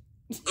 Felicia.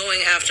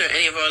 Going after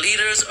any of our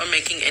leaders or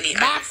making any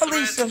bye,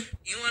 Felicia.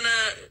 You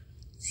wanna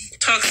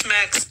talk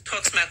smack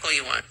all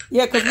you want.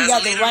 Yeah, because we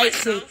got the right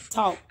to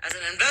talk. As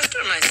an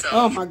investor myself.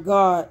 Oh my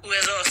God. Who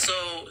has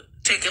also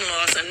taken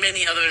loss on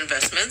many other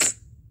investments,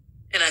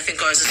 and I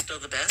think ours is still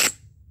the best.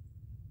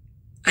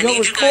 I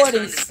need you guys to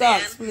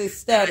understand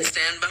that I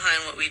stand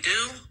behind what we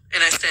do,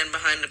 and I stand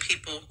behind the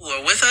people who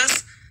are with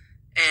us,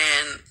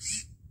 and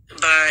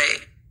by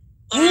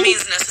all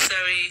means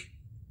necessary,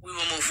 we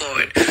will move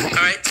forward.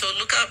 All right, so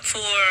look up for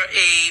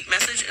a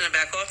message in the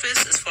back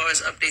office as far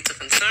as updates are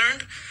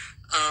concerned.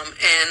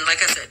 And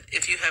like I said,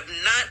 if you have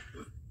not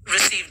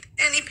received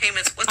any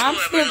payments whatsoever...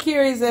 I'm still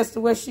curious as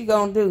to what she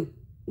gonna do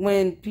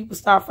when people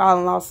start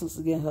filing lawsuits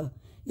against her.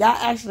 Y'all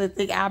actually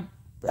think I'm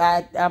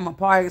a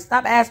part.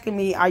 Stop asking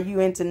me, are you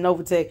into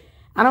Novatech?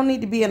 I don't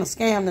need to be in a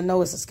scam to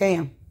know it's a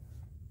scam.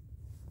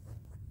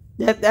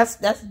 That's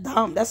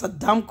dumb. That's a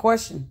dumb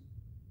question.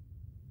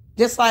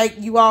 Just like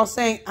you all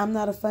saying, I'm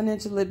not a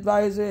financial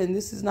advisor and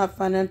this is not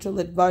financial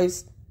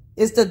advice.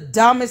 It's the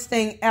dumbest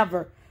thing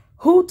ever.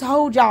 Who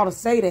told y'all to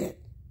say that?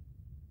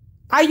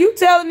 Are you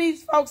telling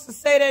these folks to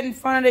say that in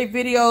front of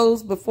their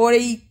videos before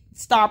they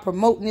start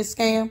promoting this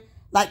scam?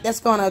 Like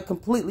that's going to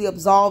completely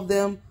absolve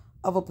them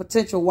of a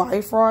potential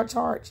wire fraud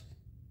charge?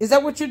 Is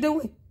that what you're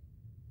doing?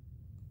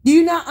 Do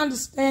you not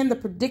understand the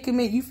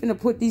predicament you finna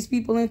put these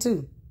people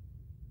into?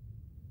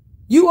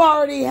 You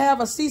already have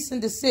a cease and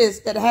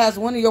desist that has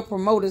one of your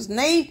promoters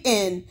named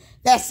in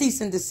that cease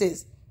and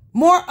desist.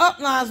 More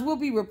uplines will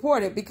be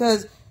reported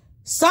because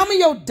some of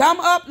your dumb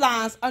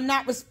uplines are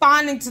not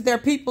responding to their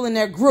people in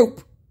their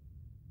group.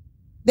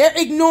 They're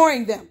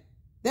ignoring them.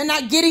 They're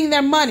not getting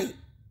their money.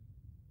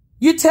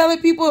 You're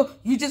telling people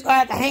you just gonna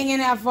have to hang in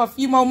there for a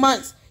few more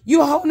months.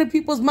 You're holding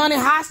people's money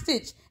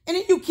hostage. And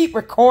then you keep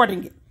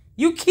recording it.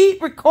 You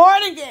keep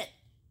recording it.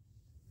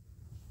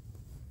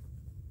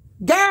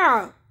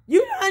 Girl,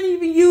 you're not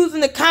even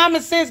using the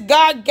common sense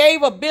God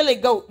gave a billy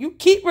goat. You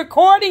keep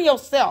recording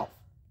yourself.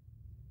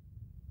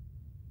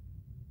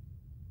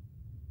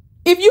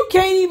 If you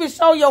can't even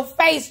show your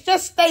face,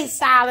 just stay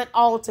silent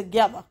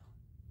altogether.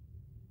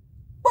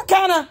 What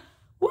kind of,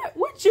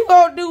 what you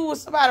gonna do with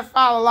somebody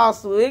file a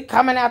lawsuit? They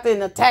coming out there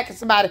and attacking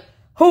somebody.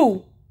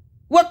 Who?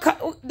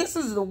 This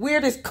is the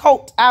weirdest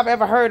cult I've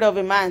ever heard of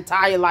in my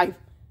entire life.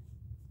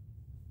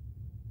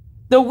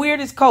 The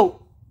weirdest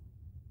cult.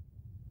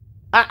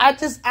 I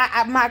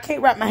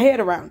can't wrap my head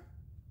around it.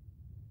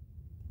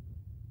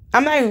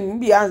 I'm not even, to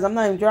be honest, I'm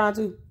not even trying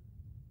to.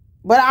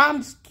 But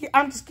I'm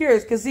just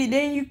curious, because see,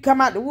 then you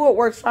come out the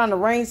woodworks trying to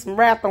rain some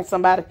wrath on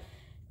somebody.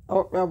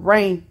 Or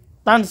rain,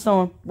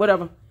 thunderstorm,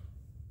 whatever.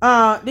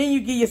 Then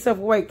you give yourself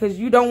away because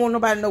you don't want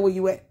nobody to know where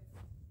you at.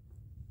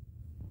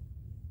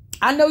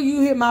 I know you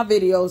hear my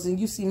videos and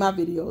you see my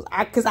videos.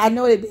 Because I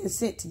know they're being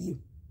sent to you.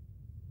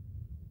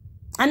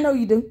 I know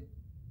you do.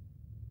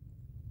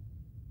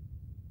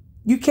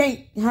 You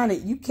can't, honey,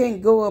 you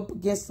can't go up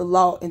against the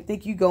law and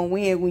think you're going to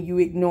win when you're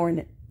ignoring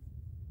it.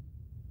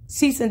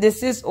 Cease and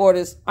desist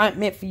orders aren't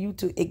meant for you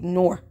to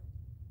ignore.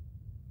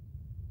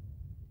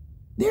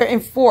 They're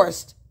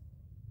enforced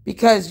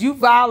because you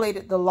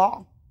violated the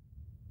law.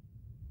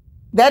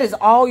 That is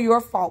all your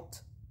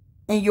fault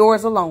and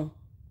yours alone.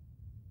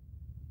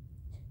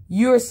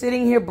 You're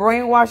sitting here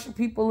brainwashing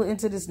people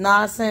into this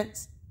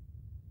nonsense.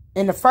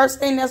 And the first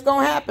thing that's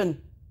going to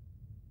happen,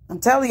 I'm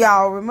telling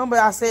y'all, remember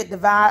I said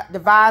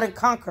divide and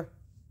conquer.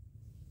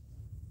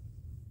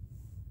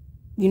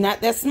 You're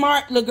not that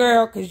smart, little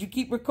girl, because you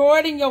keep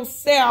recording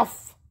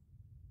yourself.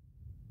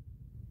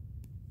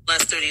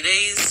 Last 30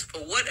 days, for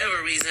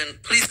whatever reason,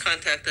 please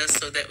contact us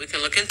so that we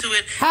can look into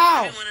it.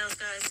 How? Everyone else,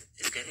 guys,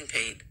 is getting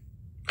paid.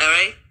 All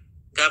right?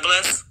 God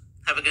bless.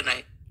 Have a good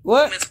night.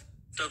 What? It's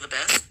still the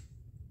best.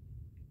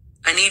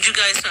 I need you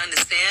guys to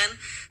understand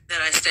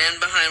that I stand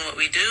behind what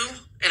we do,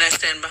 and I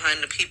stand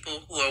behind the people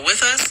who are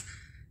with us.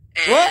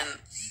 And what?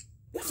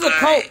 This is a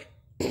cult.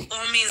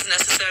 All means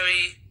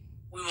necessary,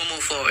 we will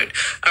move forward.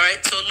 All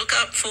right, so look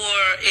up for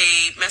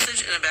a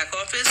message in the back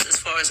office as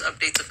far as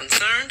updates are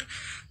concerned.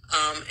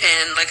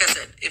 And like I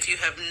said, if you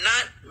have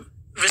not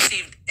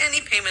received any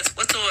payments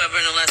whatsoever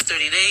in the last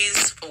 30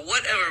 days, for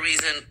whatever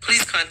reason,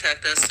 please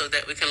contact us so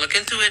that we can look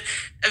into it.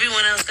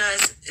 Everyone else,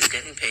 guys, is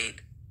getting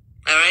paid.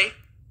 All right?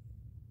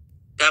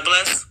 God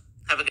bless.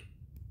 Have a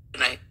good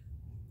night.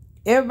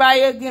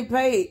 Everybody else getting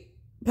paid.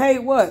 Paid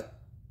what?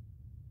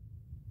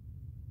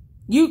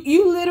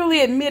 You literally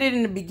admitted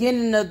in the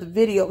beginning of the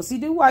video. See,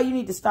 this is why you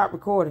need to stop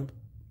recording.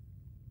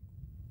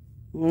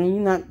 You're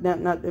not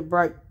that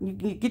bright. You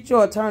get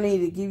your attorney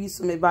to give you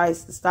some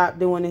advice to stop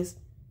doing this.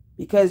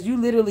 Because you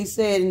literally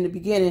said in the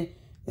beginning,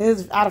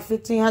 out of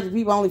 1,500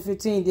 people, only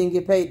 15 didn't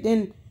get paid.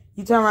 Then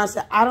you turn around and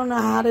say, I don't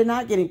know how they're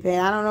not getting paid.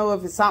 I don't know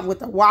if it's something with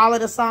the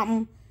wallet or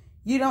something.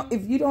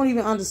 If you don't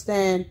even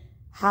understand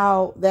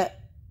how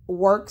that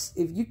works,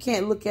 if you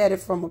can't look at it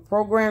from a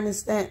programming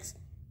stance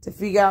to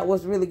figure out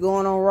what's really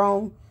going on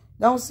wrong,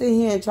 don't sit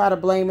here and try to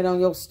blame it on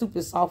your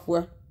stupid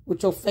software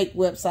with your fake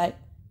website.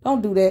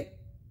 Don't do that.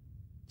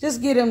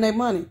 Just give them their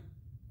money.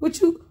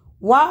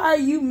 Why are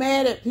you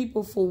mad at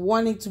people for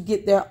wanting to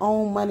get their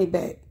own money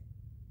back?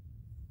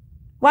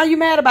 Why are you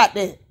mad about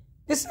that?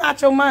 It's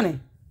not your money.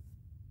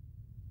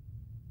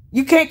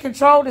 You can't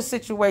control the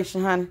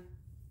situation, honey.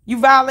 You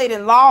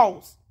violating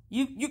laws.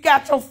 You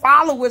got your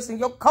followers and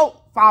your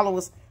cult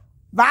followers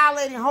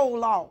violating whole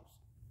laws,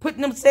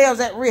 putting themselves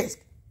at risk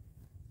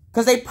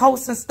because they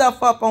posting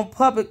stuff up on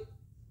public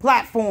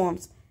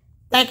platforms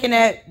thinking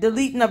that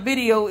deleting a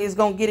video is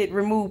going to get it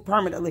removed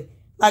permanently.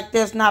 Like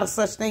there's not a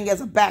such thing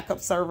as a backup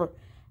server.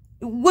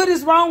 What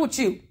is wrong with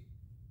you?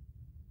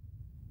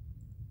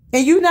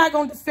 And you're not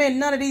going to defend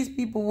none of these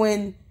people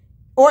when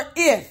or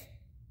if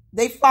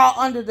they fall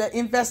under the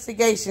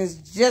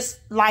investigations just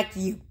like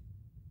you.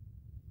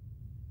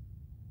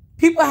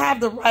 People have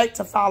the right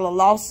to file a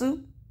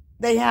lawsuit.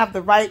 They have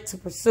the right to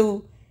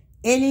pursue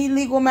any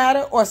legal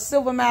matter or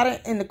civil matter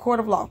in the court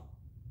of law.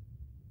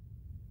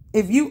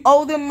 If you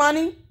owe them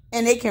money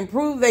and they can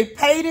prove they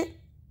paid it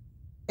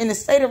in the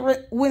state of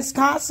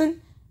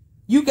Wisconsin,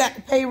 you got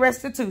to pay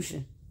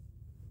restitution.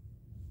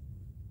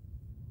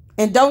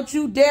 And don't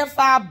you dare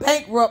file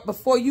bankrupt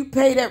before you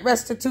pay that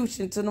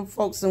restitution to them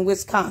folks in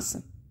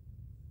Wisconsin.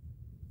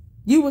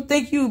 You would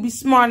think you would be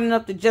smart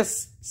enough to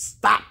just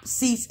stop,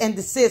 cease, and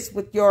desist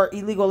with your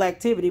illegal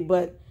activity.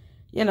 But,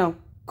 you know,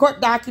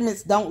 court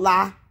documents don't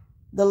lie.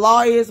 The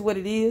law is what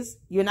it is.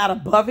 You're not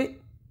above it.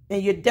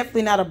 And you're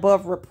definitely not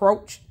above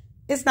reproach.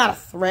 It's not a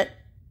threat.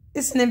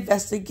 It's an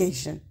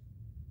investigation.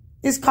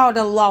 It's called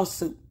a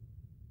lawsuit.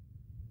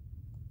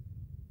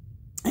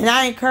 And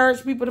I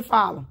encourage people to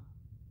file them.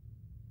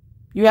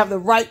 You have the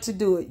right to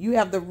do it. You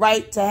have the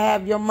right to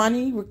have your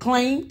money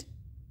reclaimed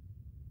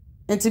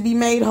and to be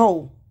made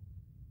whole.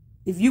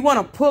 If you want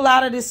to pull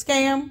out of this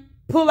scam,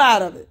 pull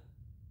out of it.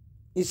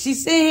 If she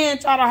sit here and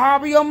try to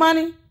harbor your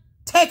money,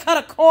 take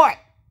her to court.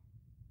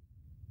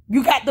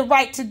 You got the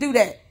right to do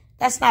that.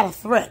 That's not a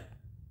threat.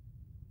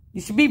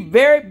 You should be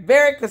very,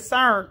 very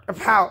concerned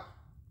about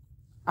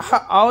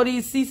all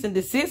these cease and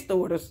desist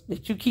orders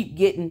that you keep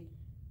getting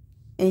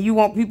and you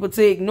want people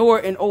to ignore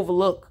and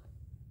overlook.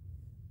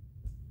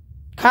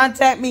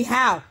 Contact me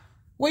how?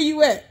 Where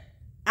you at?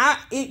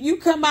 If you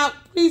come out,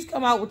 please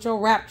come out with your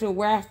rapture,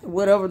 wrath, or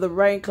whatever the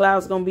rain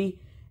cloud's going to be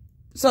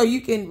so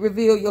you can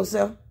reveal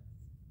yourself.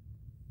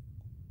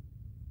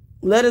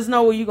 Let us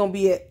know where you're going to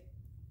be at.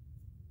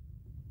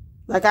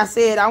 Like I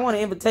said, I want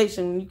an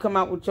invitation when you come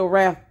out with your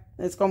wrath.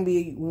 It's going to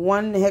be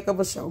one heck of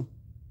a show.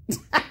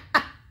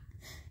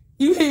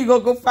 You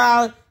go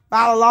file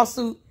a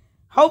lawsuit.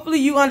 Hopefully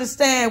you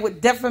understand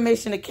what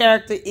defamation of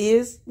character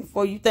is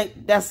before you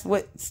think that's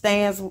what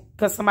stands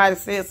because somebody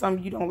said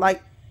something you don't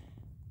like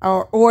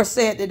or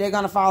said that they're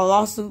going to file a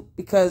lawsuit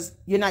because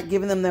you're not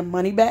giving them their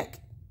money back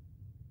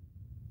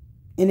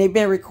and they've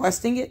been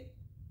requesting it.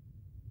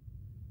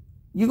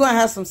 You're going to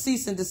have some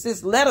cease and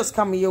desist letters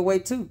coming your way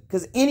too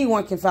because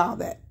anyone can file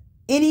that.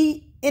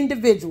 Any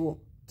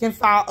individual can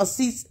file a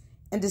cease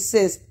and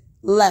desist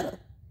letter.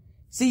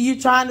 See,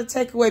 you're trying to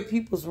take away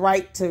people's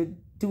right to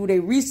do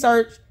their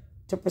research,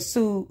 to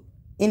pursue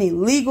any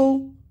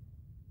legal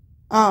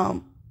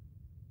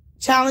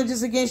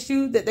challenges against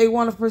you that they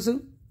want to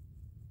pursue.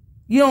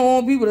 You don't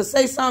want people to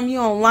say something you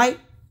don't like.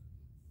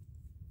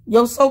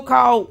 Your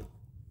so-called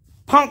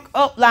punk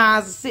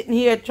uplines are sitting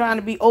here trying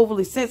to be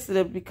overly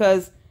sensitive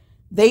because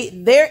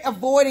they're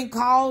avoiding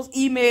calls,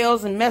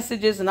 emails, and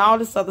messages and all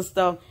this other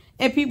stuff.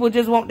 And people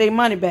just want their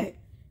money back.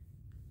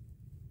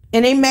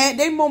 And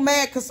they more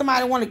mad because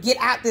somebody want to get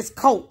out this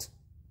cult.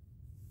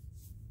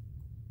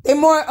 They're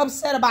more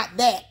upset about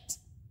that.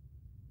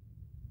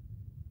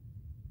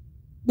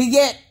 But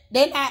yet,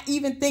 they're not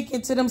even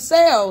thinking to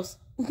themselves,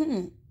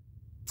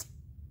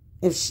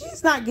 if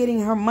she's not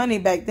getting her money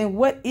back, then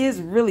what is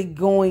really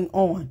going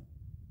on?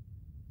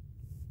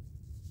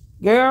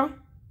 Girl,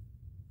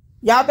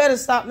 y'all better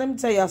stop. Let me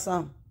tell y'all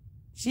something.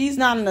 She's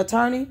not an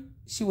attorney.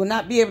 She will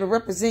not be able to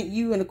represent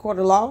you in the court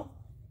of law.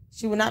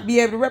 She will not be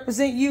able to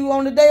represent you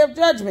on the day of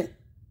judgment.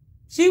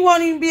 She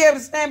won't even be able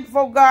to stand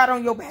before God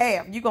on your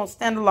behalf. You're going to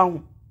stand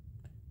alone.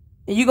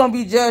 And you're going to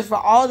be judged for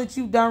all that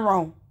you've done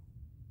wrong.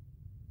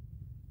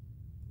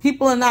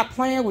 People are not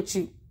playing with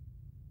you.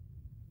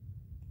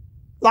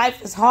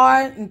 Life is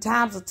hard and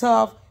times are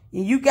tough.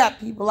 And you got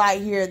people out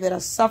here that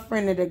are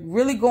suffering and are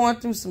really going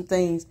through some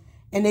things.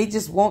 And they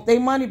just want their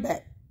money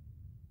back.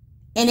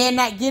 And they're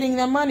not getting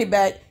their money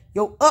back.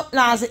 Your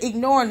uplines are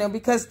ignoring them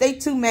because they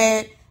too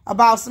mad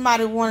about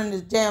somebody wanting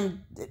to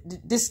damn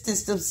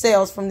distance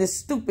themselves from this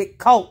stupid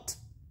cult.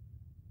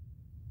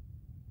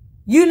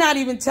 You're not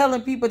even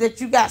telling people that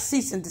you got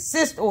cease and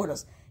desist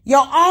orders.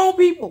 Your own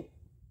people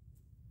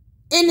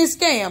in this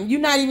scam,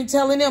 you're not even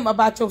telling them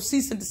about your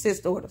cease and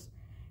desist orders.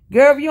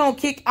 Girl, if you don't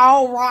kick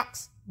all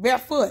rocks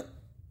barefoot.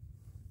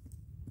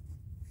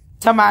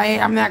 Tell me,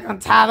 I'm not going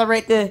to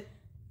tolerate the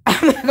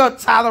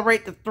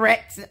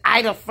threats and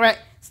idle threat.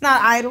 It's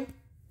not idle.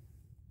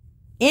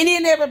 Any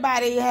and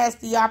everybody has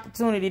the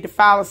opportunity to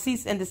file a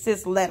cease and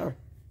desist letter.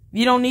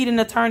 You don't need an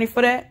attorney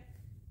for that.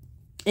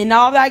 And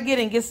all that I get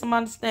and get some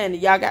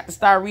understanding. Y'all got to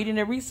start reading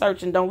and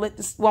researching. Don't let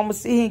this woman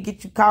sit here and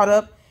get you caught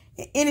up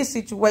in any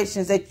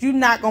situations that you're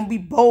not going to be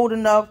bold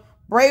enough,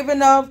 brave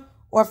enough,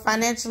 or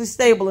financially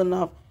stable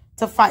enough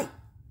to fight.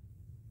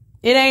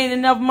 It ain't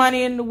enough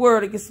money in the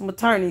world to get some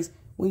attorneys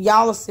when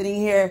y'all are sitting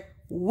here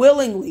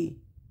willingly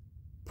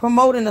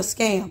promoting a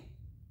scam.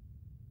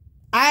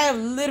 I have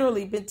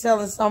literally been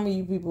telling some of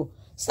you people,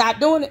 stop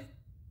doing it.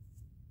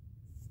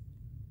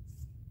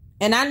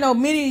 And I know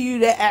many of you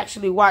that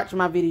actually watch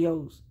my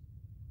videos.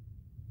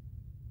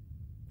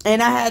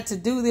 And I had to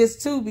do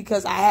this too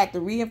because I had to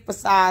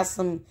reemphasize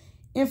some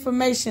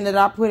information that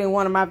I put in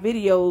one of my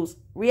videos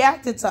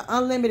reacting to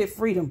unlimited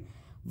freedom.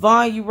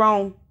 Vaughn, you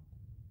wrong.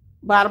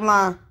 Bottom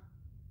line,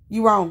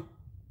 you wrong.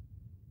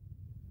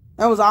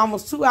 That was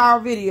almost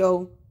 2-hour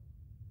video.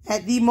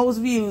 Had the most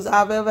views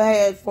I've ever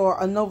had for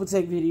a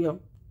Novatech video.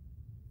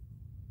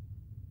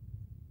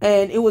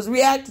 And it was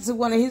reacted to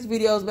one of his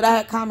videos, but I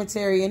had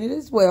commentary in it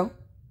as well.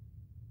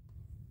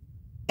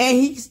 And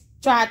he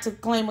tried to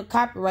claim a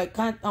copyright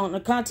on the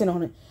content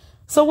on it.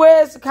 So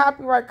where's the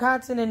copyright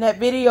content in that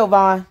video,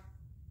 Vaughn?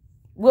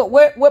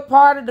 What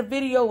part of the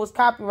video was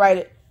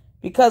copyrighted?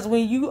 Because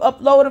when you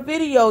upload a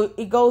video,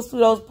 it goes through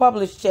those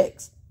publish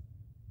checks.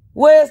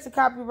 Where's the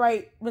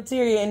copyright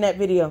material in that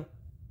video?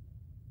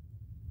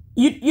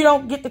 You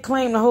don't get to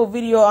claim the whole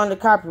video on the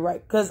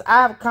copyright. Because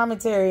I have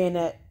commentary in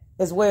that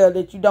as well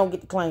that you don't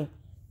get to claim.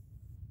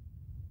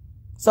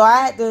 So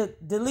I had to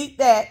delete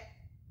that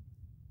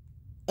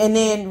and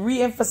then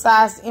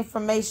re-emphasize the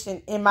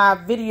information in my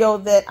video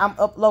that I'm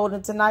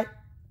uploading tonight,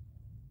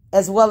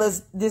 as well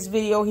as this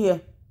video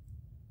here.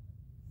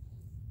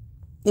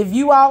 If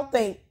you all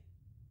think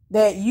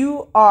that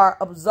you are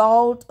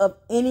absolved of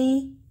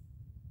any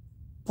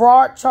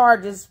fraud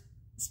charges,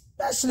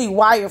 especially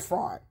wire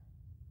fraud,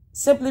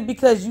 simply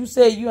because you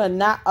say you are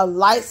not a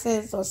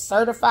licensed or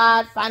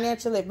certified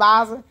financial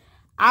advisor,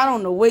 I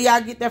don't know where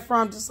y'all get that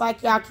from. Just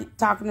like y'all keep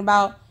talking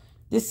about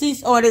the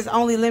cease order is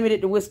only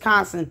limited to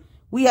Wisconsin.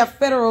 We have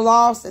federal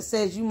laws that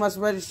says you must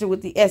register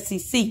with the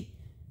SEC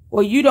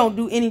or you don't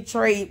do any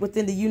trade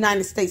within the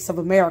United States of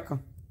America.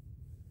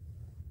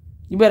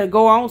 You better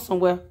go on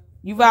somewhere.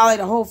 You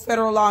violate a whole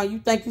federal law and you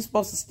think you're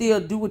supposed to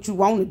still do what you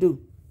want to do.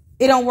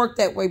 It don't work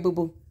that way,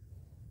 boo-boo.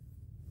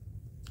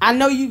 I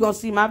know you're going to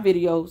see my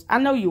videos. I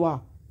know you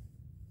are.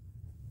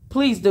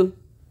 Please do.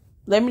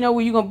 Let me know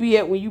where you're going to be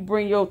at when you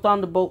bring your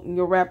thunderbolt and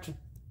your rapture.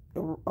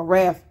 A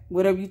wrath.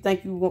 Whatever you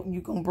think you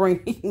going to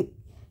bring.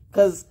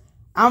 Because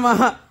I'm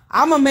going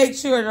to make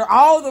sure that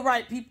all the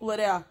right people are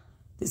there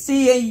to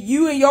see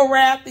you and your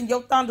wrath and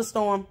your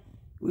thunderstorm.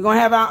 We're going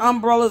to have our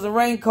umbrellas and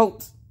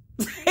raincoats.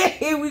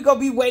 We're going to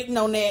be waiting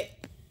on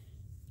that.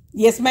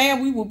 Yes,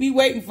 ma'am, we will be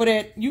waiting for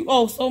that. You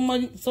owe so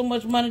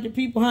much money to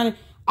people, honey.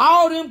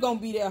 All them going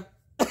to be there.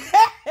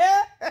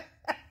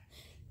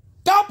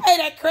 Don't pay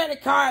that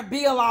credit card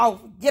bill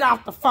off. Get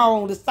off the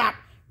phone to stop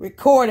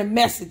recording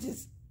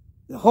messages.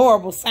 The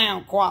horrible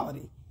sound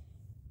quality.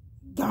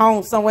 Go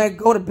home somewhere,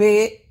 go to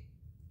bed.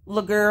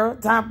 Little girl,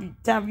 time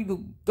for you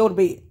to go to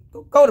bed.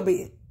 Go to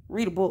bed.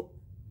 Read a book.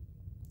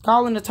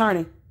 Call an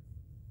attorney.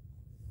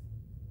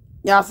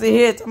 Y'all sit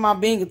here talking about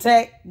being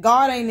attacked.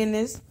 God ain't in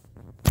this.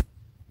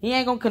 He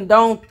ain't gonna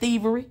condone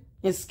thievery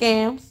and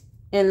scams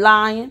and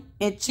lying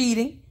and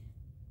cheating.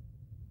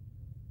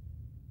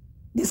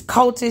 This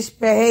cultish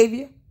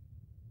behavior.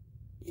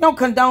 You don't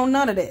condone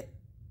none of that.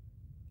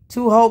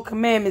 2 whole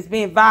commandments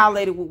being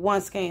violated with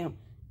 1 scam.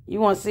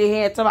 You want to sit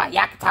here and talk about,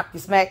 y'all can talk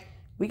your smack.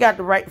 We got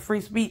the right to free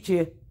speech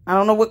here. I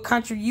don't know what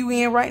country you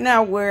in right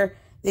now where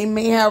they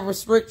may have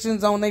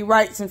restrictions on their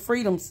rights and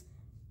freedoms.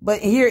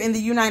 But here in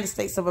the United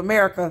States of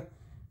America,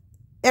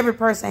 every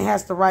person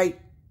has the right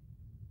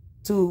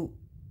to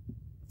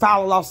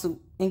file a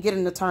lawsuit and get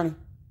an attorney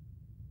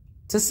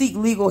to seek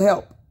legal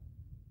help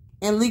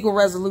and legal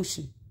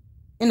resolution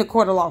in the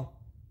court of law.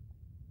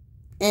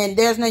 And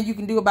there's nothing you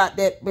can do about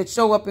that but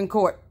show up in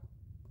court.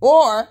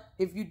 Or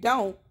if you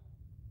don't,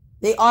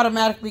 they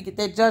automatically get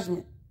their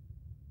judgment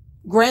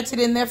granted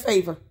in their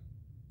favor,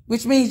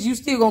 which means you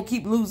still gonna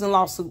keep losing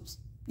lawsuits.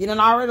 You done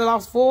already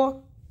lost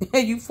 4,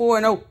 you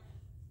 4-0.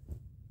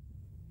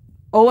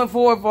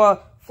 0-4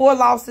 for 4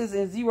 losses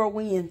and 0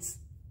 wins.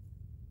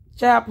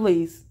 Child,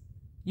 please.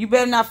 You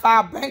better not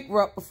file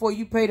bankrupt before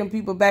you pay them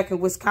people back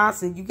in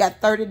Wisconsin. You got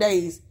 30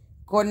 days.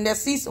 According to that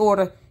cease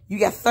order, you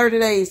got 30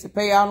 days to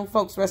pay all them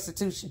folks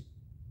restitution.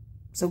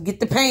 So get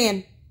the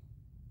paying.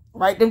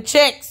 Write them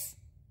checks.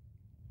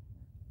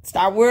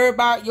 Stop worrying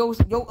about your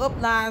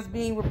uplines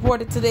being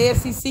reported to the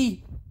SEC.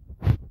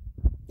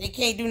 They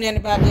can't do nothing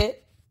about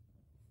that.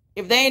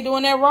 If they ain't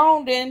doing that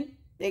wrong, then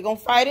they gonna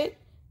fight it,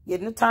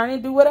 get an attorney,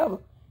 do whatever.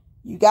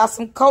 You got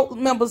some cult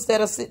members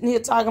that are sitting here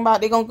talking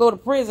about they're gonna go to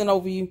prison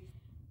over you.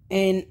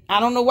 And I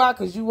don't know why,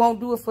 because you won't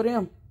do it for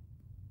them.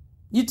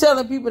 You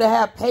telling people to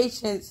have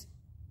patience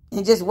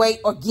and just wait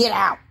or get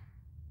out.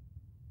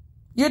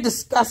 You're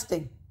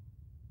disgusting.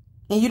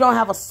 And you don't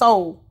have a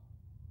soul.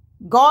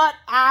 God,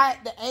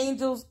 the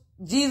angels,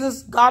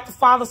 Jesus, God the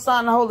Father, Son,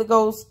 and the Holy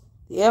Ghost,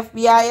 the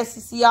FBI,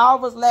 SEC, all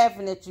of us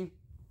laughing at you.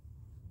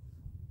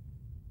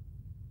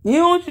 You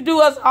don't you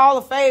do us all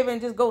a favor and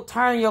just go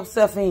turn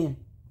yourself in.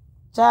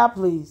 Child,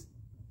 please.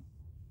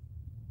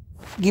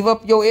 Give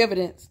up your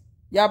evidence.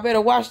 Y'all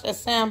better watch that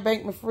Sam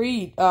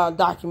Bankman-Fried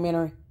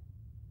documentary.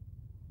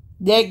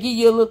 They'll give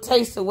you a little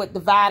taste of what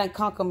divide and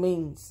conquer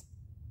means.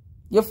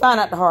 You'll find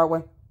out the hard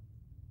way.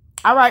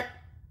 All right.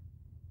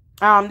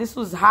 This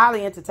was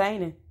highly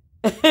entertaining.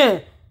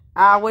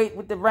 I'll wait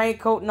with the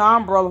raincoat and the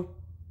umbrella.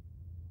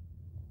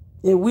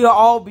 And we'll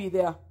all be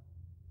there.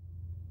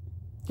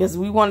 Because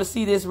we want to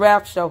see this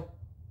rap show.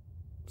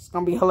 It's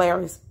going to be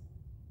hilarious.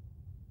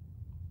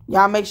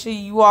 Y'all make sure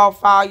you all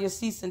file your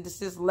cease and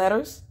desist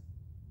letters.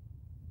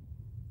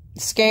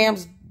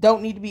 Scams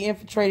don't need to be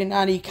infiltrating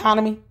our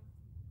economy.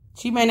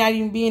 She may not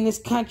even be in this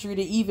country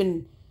to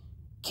even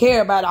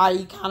care about our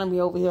economy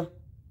over here.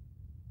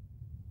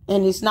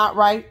 And it's not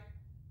right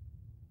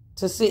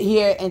to sit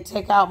here and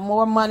take out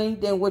more money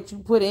than what you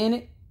put in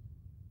it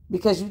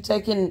because you're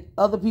taking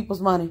other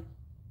people's money.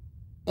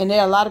 And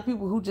there are a lot of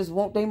people who just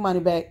want their money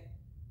back.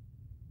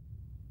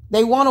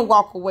 They want to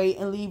walk away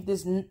and leave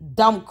this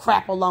dumb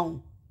crap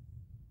alone.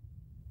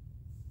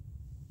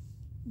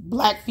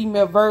 Black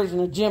female version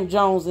of Jim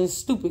Jones in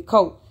stupid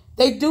coat.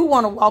 They do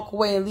want to walk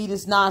away and leave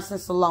this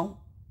nonsense alone.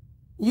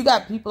 You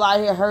got people out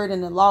here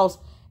hurting and lost,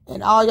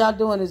 and all y'all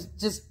doing is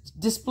just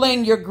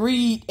displaying your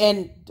greed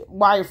and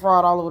wire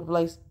fraud all over the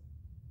place.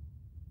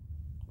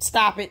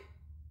 Stop it.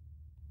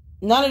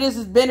 None of this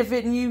is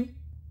benefiting you.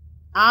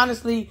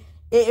 Honestly,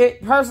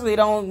 it personally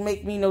don't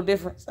make me no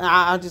difference.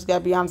 I just got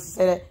to be honest and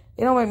say that.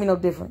 It don't make me no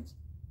difference.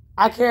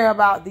 I care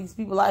about these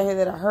people out here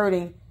that are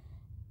hurting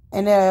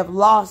and they have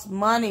lost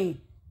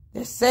money,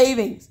 their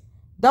savings.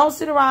 Don't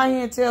sit around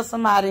here and tell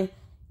somebody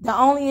to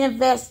only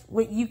invest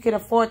what you can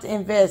afford to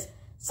invest.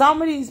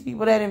 Some of these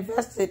people that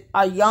invested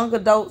are young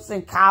adults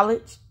in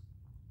college,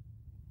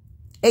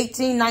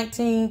 18,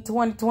 19,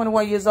 20,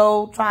 21 years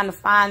old, trying to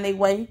find their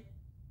way,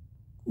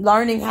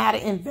 learning how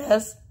to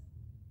invest.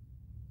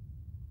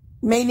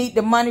 May need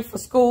the money for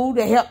school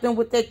to help them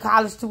with their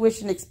college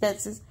tuition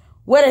expenses.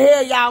 Where the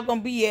hell y'all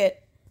gonna be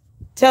at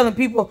telling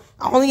people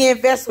only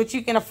invest what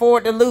you can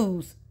afford to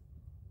lose?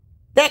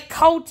 That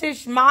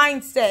cultish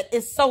mindset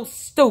is so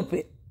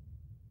stupid.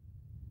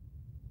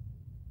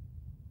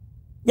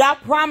 Y'all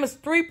promise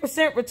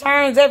 3%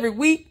 returns every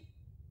week.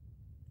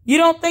 You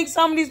don't think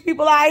some of these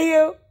people out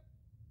here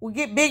will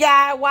get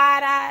big-eyed,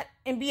 wide-eyed,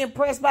 and be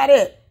impressed by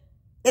that?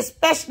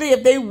 Especially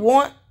if they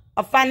want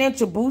a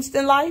financial boost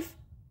in life?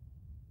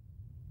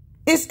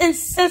 It's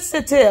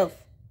insensitive.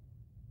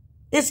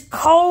 It's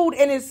cold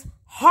and it's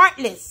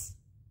heartless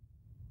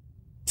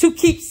to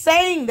keep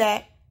saying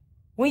that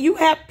when you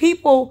have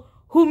people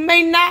who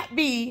may not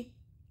be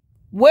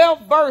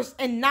well-versed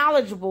and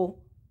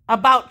knowledgeable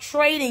about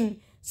trading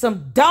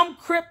some dumb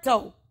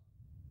crypto.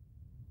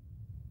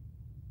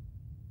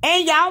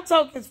 And y'all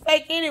tokens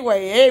fake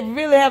anyway. They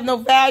really have no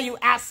value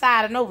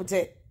outside of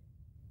Novatech.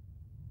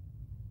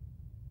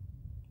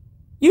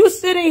 You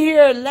sitting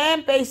here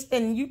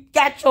lambasting, you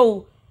got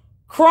your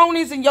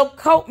cronies and your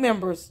cult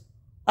members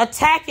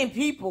attacking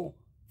people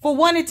for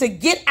wanting to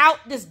get out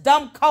this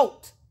dumb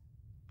cult,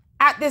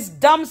 out this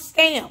dumb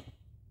scam.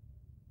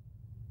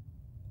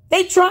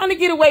 They trying to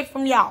get away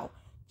from y'all.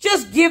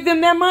 Just give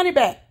them their money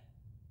back.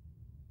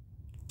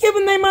 Give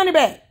them their money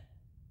back.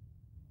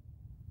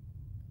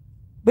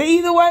 But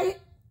either way,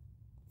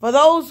 for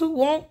those who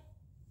want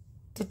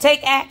to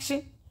take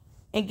action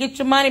and get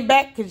your money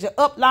back because your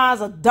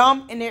uplines are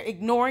dumb and they're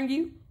ignoring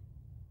you,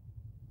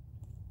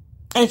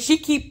 and she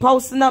keep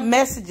posting up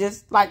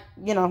messages like,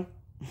 you know,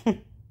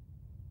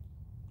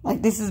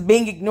 like this is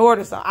being ignored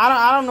or something.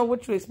 I don't know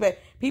what you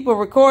expect. People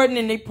recording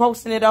and they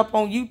posting it up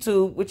on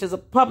YouTube, which is a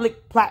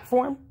public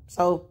platform.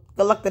 So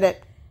good luck to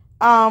that.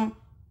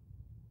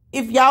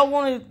 If y'all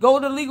want to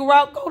go the legal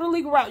route, go the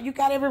legal route. You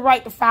got every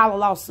right to file a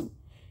lawsuit.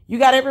 You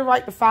got every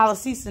right to file a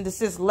cease and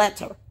desist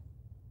letter.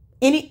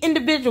 Any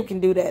individual can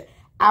do that.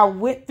 I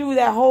went through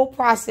that whole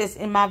process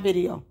in my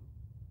video.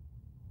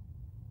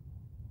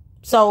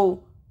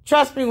 So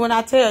trust me when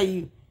I tell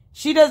you,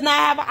 she does not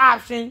have an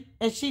option,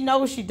 and she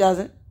knows she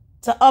doesn't,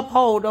 to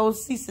uphold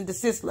those cease and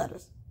desist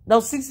letters,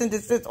 those cease and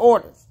desist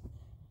orders.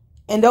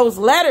 And those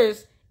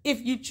letters,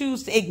 if you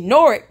choose to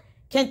ignore it,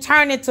 can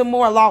turn into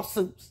more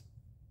lawsuits.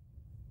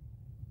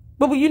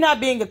 But when you're not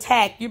being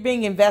attacked, you're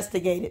being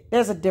investigated.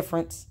 There's a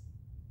difference.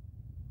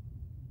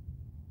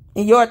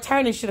 And your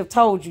attorney should have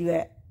told you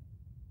that.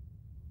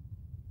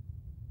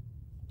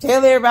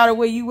 Tell everybody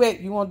where you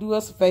at. You want to do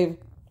us a favor?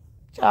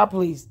 Child,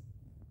 please.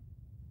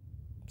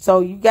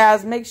 So you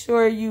guys make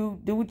sure you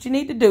do what you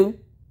need to do.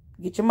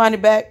 Get your money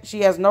back.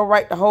 She has no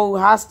right to hold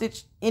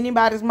hostage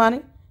anybody's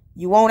money.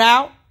 You want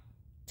out?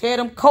 Tell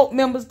them cult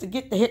members to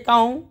get the heck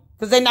on,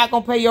 because they're not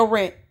going to pay your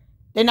rent.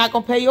 They're not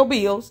going to pay your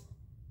bills.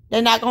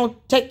 They're not going to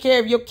take care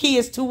of your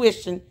kids'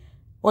 tuition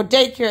or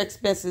daycare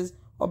expenses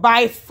or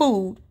buy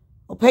food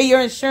or pay your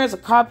insurance or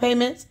car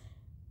payments.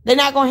 They're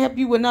not going to help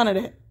you with none of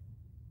that.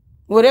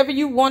 Whatever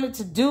you wanted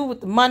to do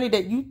with the money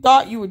that you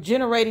thought you were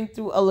generating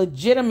through a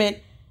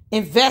legitimate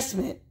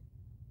investment,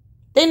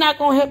 they're not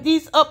going to help.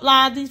 These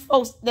uplines, these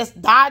folks that's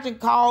dodging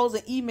calls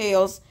and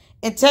emails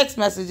and text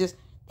messages,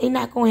 they're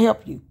not going to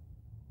help you.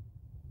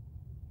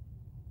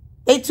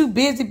 They too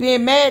busy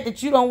being mad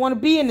that you don't want to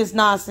be in this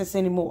nonsense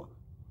anymore.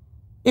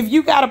 If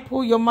you got to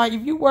pull your money,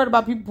 if you worried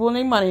about people pulling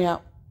their money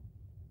out,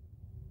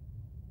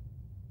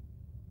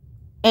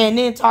 and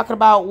then talking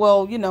about,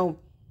 well, you know,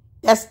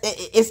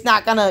 it's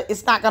not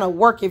gonna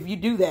work if you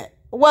do that.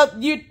 Well,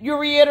 you're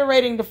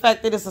reiterating the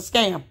fact that it's a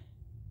scam,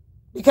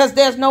 because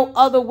there's no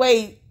other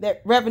way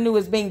that revenue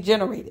is being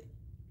generated.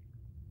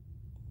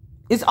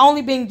 It's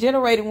only being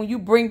generated when you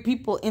bring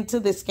people into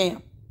this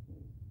scam.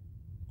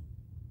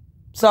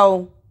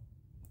 So,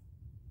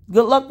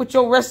 good luck with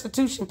your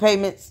restitution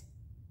payments.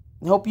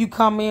 I hope you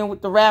come in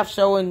with the RAF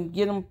show and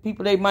get them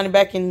people their money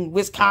back in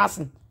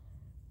Wisconsin.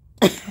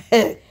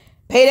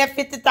 Pay that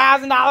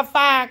 $50,000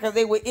 fine, because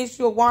they will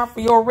issue a warrant for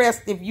your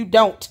arrest if you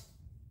don't.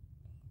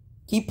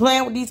 Keep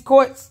playing with these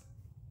courts,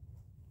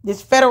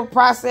 this federal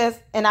process,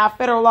 and our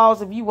federal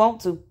laws if you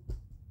want to.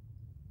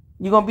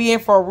 You're going to be in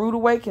for a rude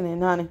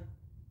awakening, honey.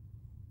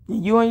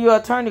 And you and your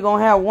attorney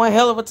going to have one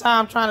hell of a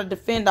time trying to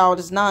defend all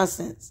this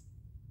nonsense.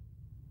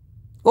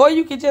 Or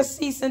you can just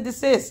cease and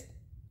desist.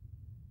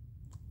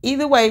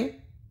 Either way,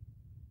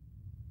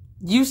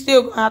 you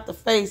still going to have to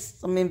face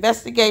some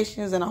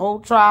investigations and a whole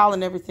trial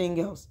and everything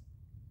else.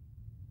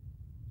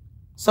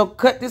 So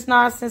cut this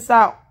nonsense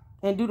out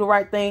and do the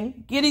right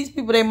thing. Give these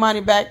people their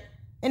money back,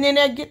 and then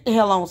they'll get the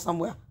hell on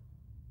somewhere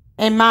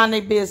and mind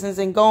their business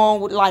and go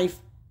on with life,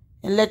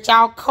 and let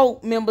y'all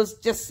cult members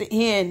just sit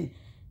here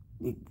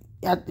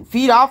and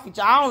feed off each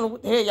other. I don't know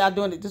what the hell y'all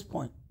doing at this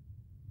point.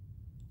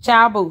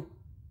 Child boo.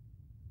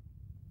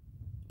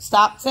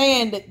 Stop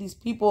saying that these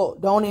people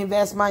don't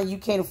invest money you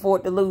can't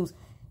afford to lose.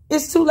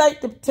 It's too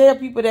late to tell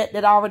people that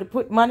already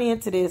put money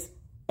into this,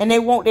 and they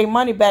want their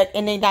money back,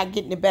 and they're not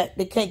getting it back.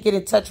 They can't get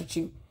in touch with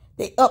you.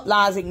 They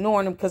uplines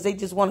ignoring them because they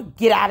just want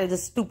to get out of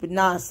this stupid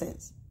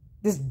nonsense.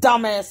 This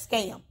dumbass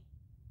scam.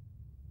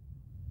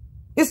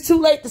 It's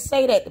too late to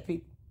say that to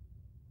people.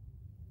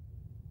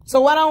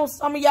 So why don't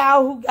some of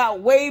y'all who got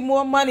way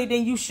more money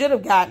than you should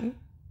have gotten,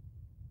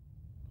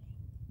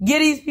 get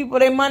these people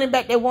their money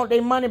back? They want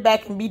their money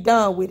back and be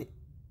done with it.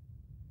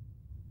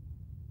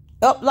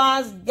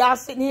 Uplines, y'all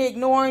sitting here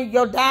ignoring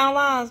your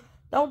downlines.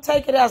 Don't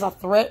take it as a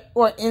threat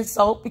or an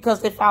insult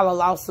because they file a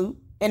lawsuit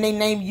and they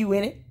name you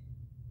in it.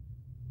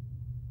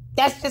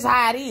 That's just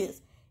how it is.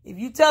 If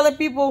you telling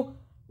people,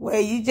 well,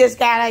 you just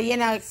gotta,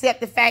 accept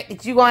the fact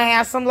that you're gonna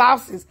have some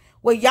lawsuits.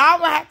 Well, y'all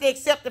gonna have to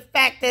accept the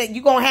fact that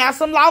you're gonna have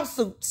some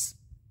lawsuits.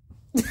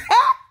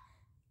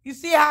 You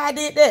see how I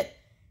did that?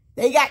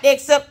 They got to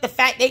accept the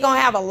fact they're gonna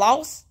have a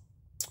loss.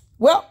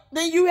 Well,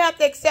 then you have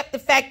to accept the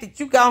fact that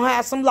you're gonna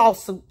have some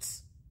lawsuits.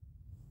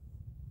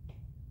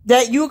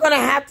 That you're going to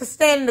have to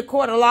stand in the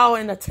court of law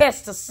and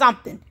attest to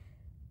something.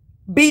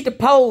 Be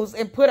deposed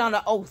and put on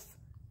an oath.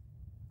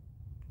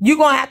 You're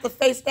going to have to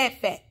face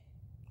that fact.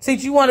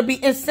 Since you want to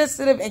be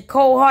insensitive and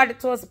cold-hearted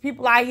towards the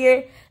people out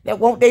here that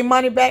want their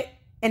money back,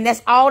 and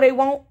that's all they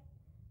want,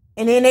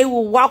 and then they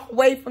will walk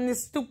away from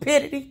this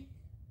stupidity.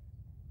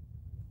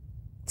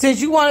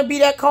 Since you want to be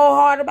that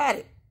cold-hearted about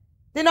it,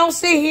 then don't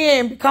sit here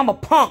and become a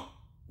punk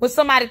when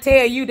somebody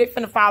tell you they're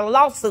finna file a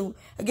lawsuit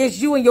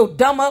against you and your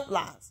dumb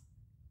uplines.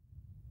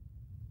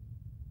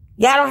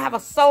 Y'all don't have a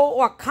soul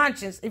or a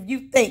conscience if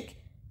you think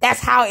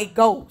that's how it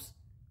goes.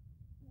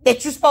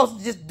 That you're supposed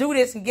to just do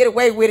this and get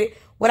away with it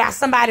without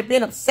somebody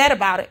being upset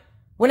about it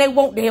when they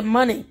want their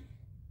money.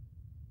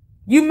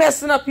 You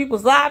messing up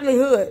people's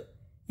livelihood.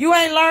 You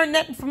ain't learned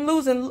nothing from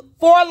losing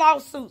 4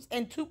 lawsuits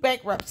and 2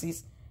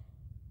 bankruptcies,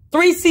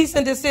 3 cease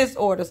and desist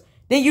orders.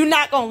 Then you're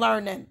not going to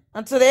learn nothing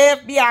until the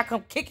FBI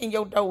come kicking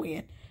your door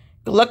in.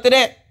 Good luck to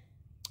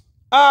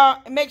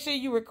that. Make sure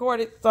you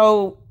record it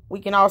so we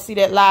can all see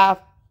that live.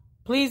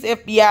 Please,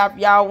 FBI,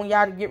 y'all, when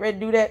y'all get ready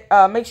to do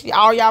that, make sure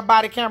all y'all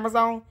body cameras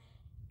on,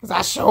 because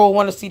I sure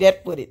want to see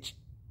that footage.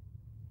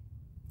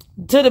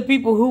 To the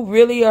people who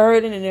really are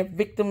hurting and are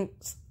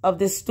victims of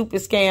this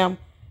stupid scam,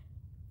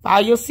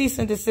 file your cease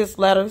and desist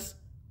letters.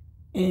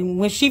 And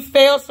when she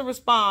fails to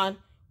respond,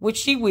 which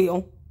she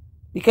will,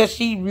 because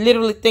she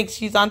literally thinks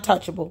she's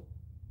untouchable,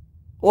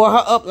 or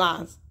her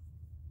uplines,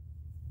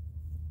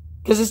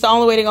 because it's the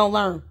only way they're going to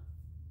learn,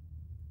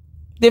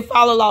 then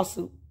file a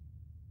lawsuit.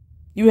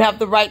 You have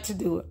the right to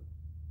do it.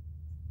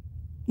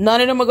 None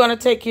of them are going to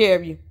take care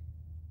of you.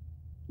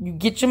 You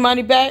get your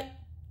money back,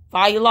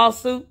 file your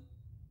lawsuit,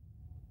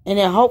 and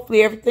then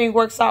hopefully everything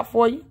works out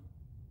for you.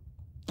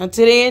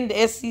 Until then,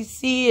 the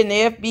SEC and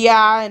the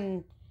FBI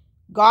and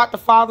God, the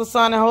Father,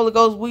 Son, and Holy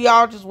Ghost, we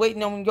all just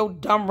waiting on your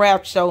dumb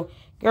rap show.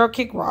 Girl,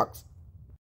 kick rocks.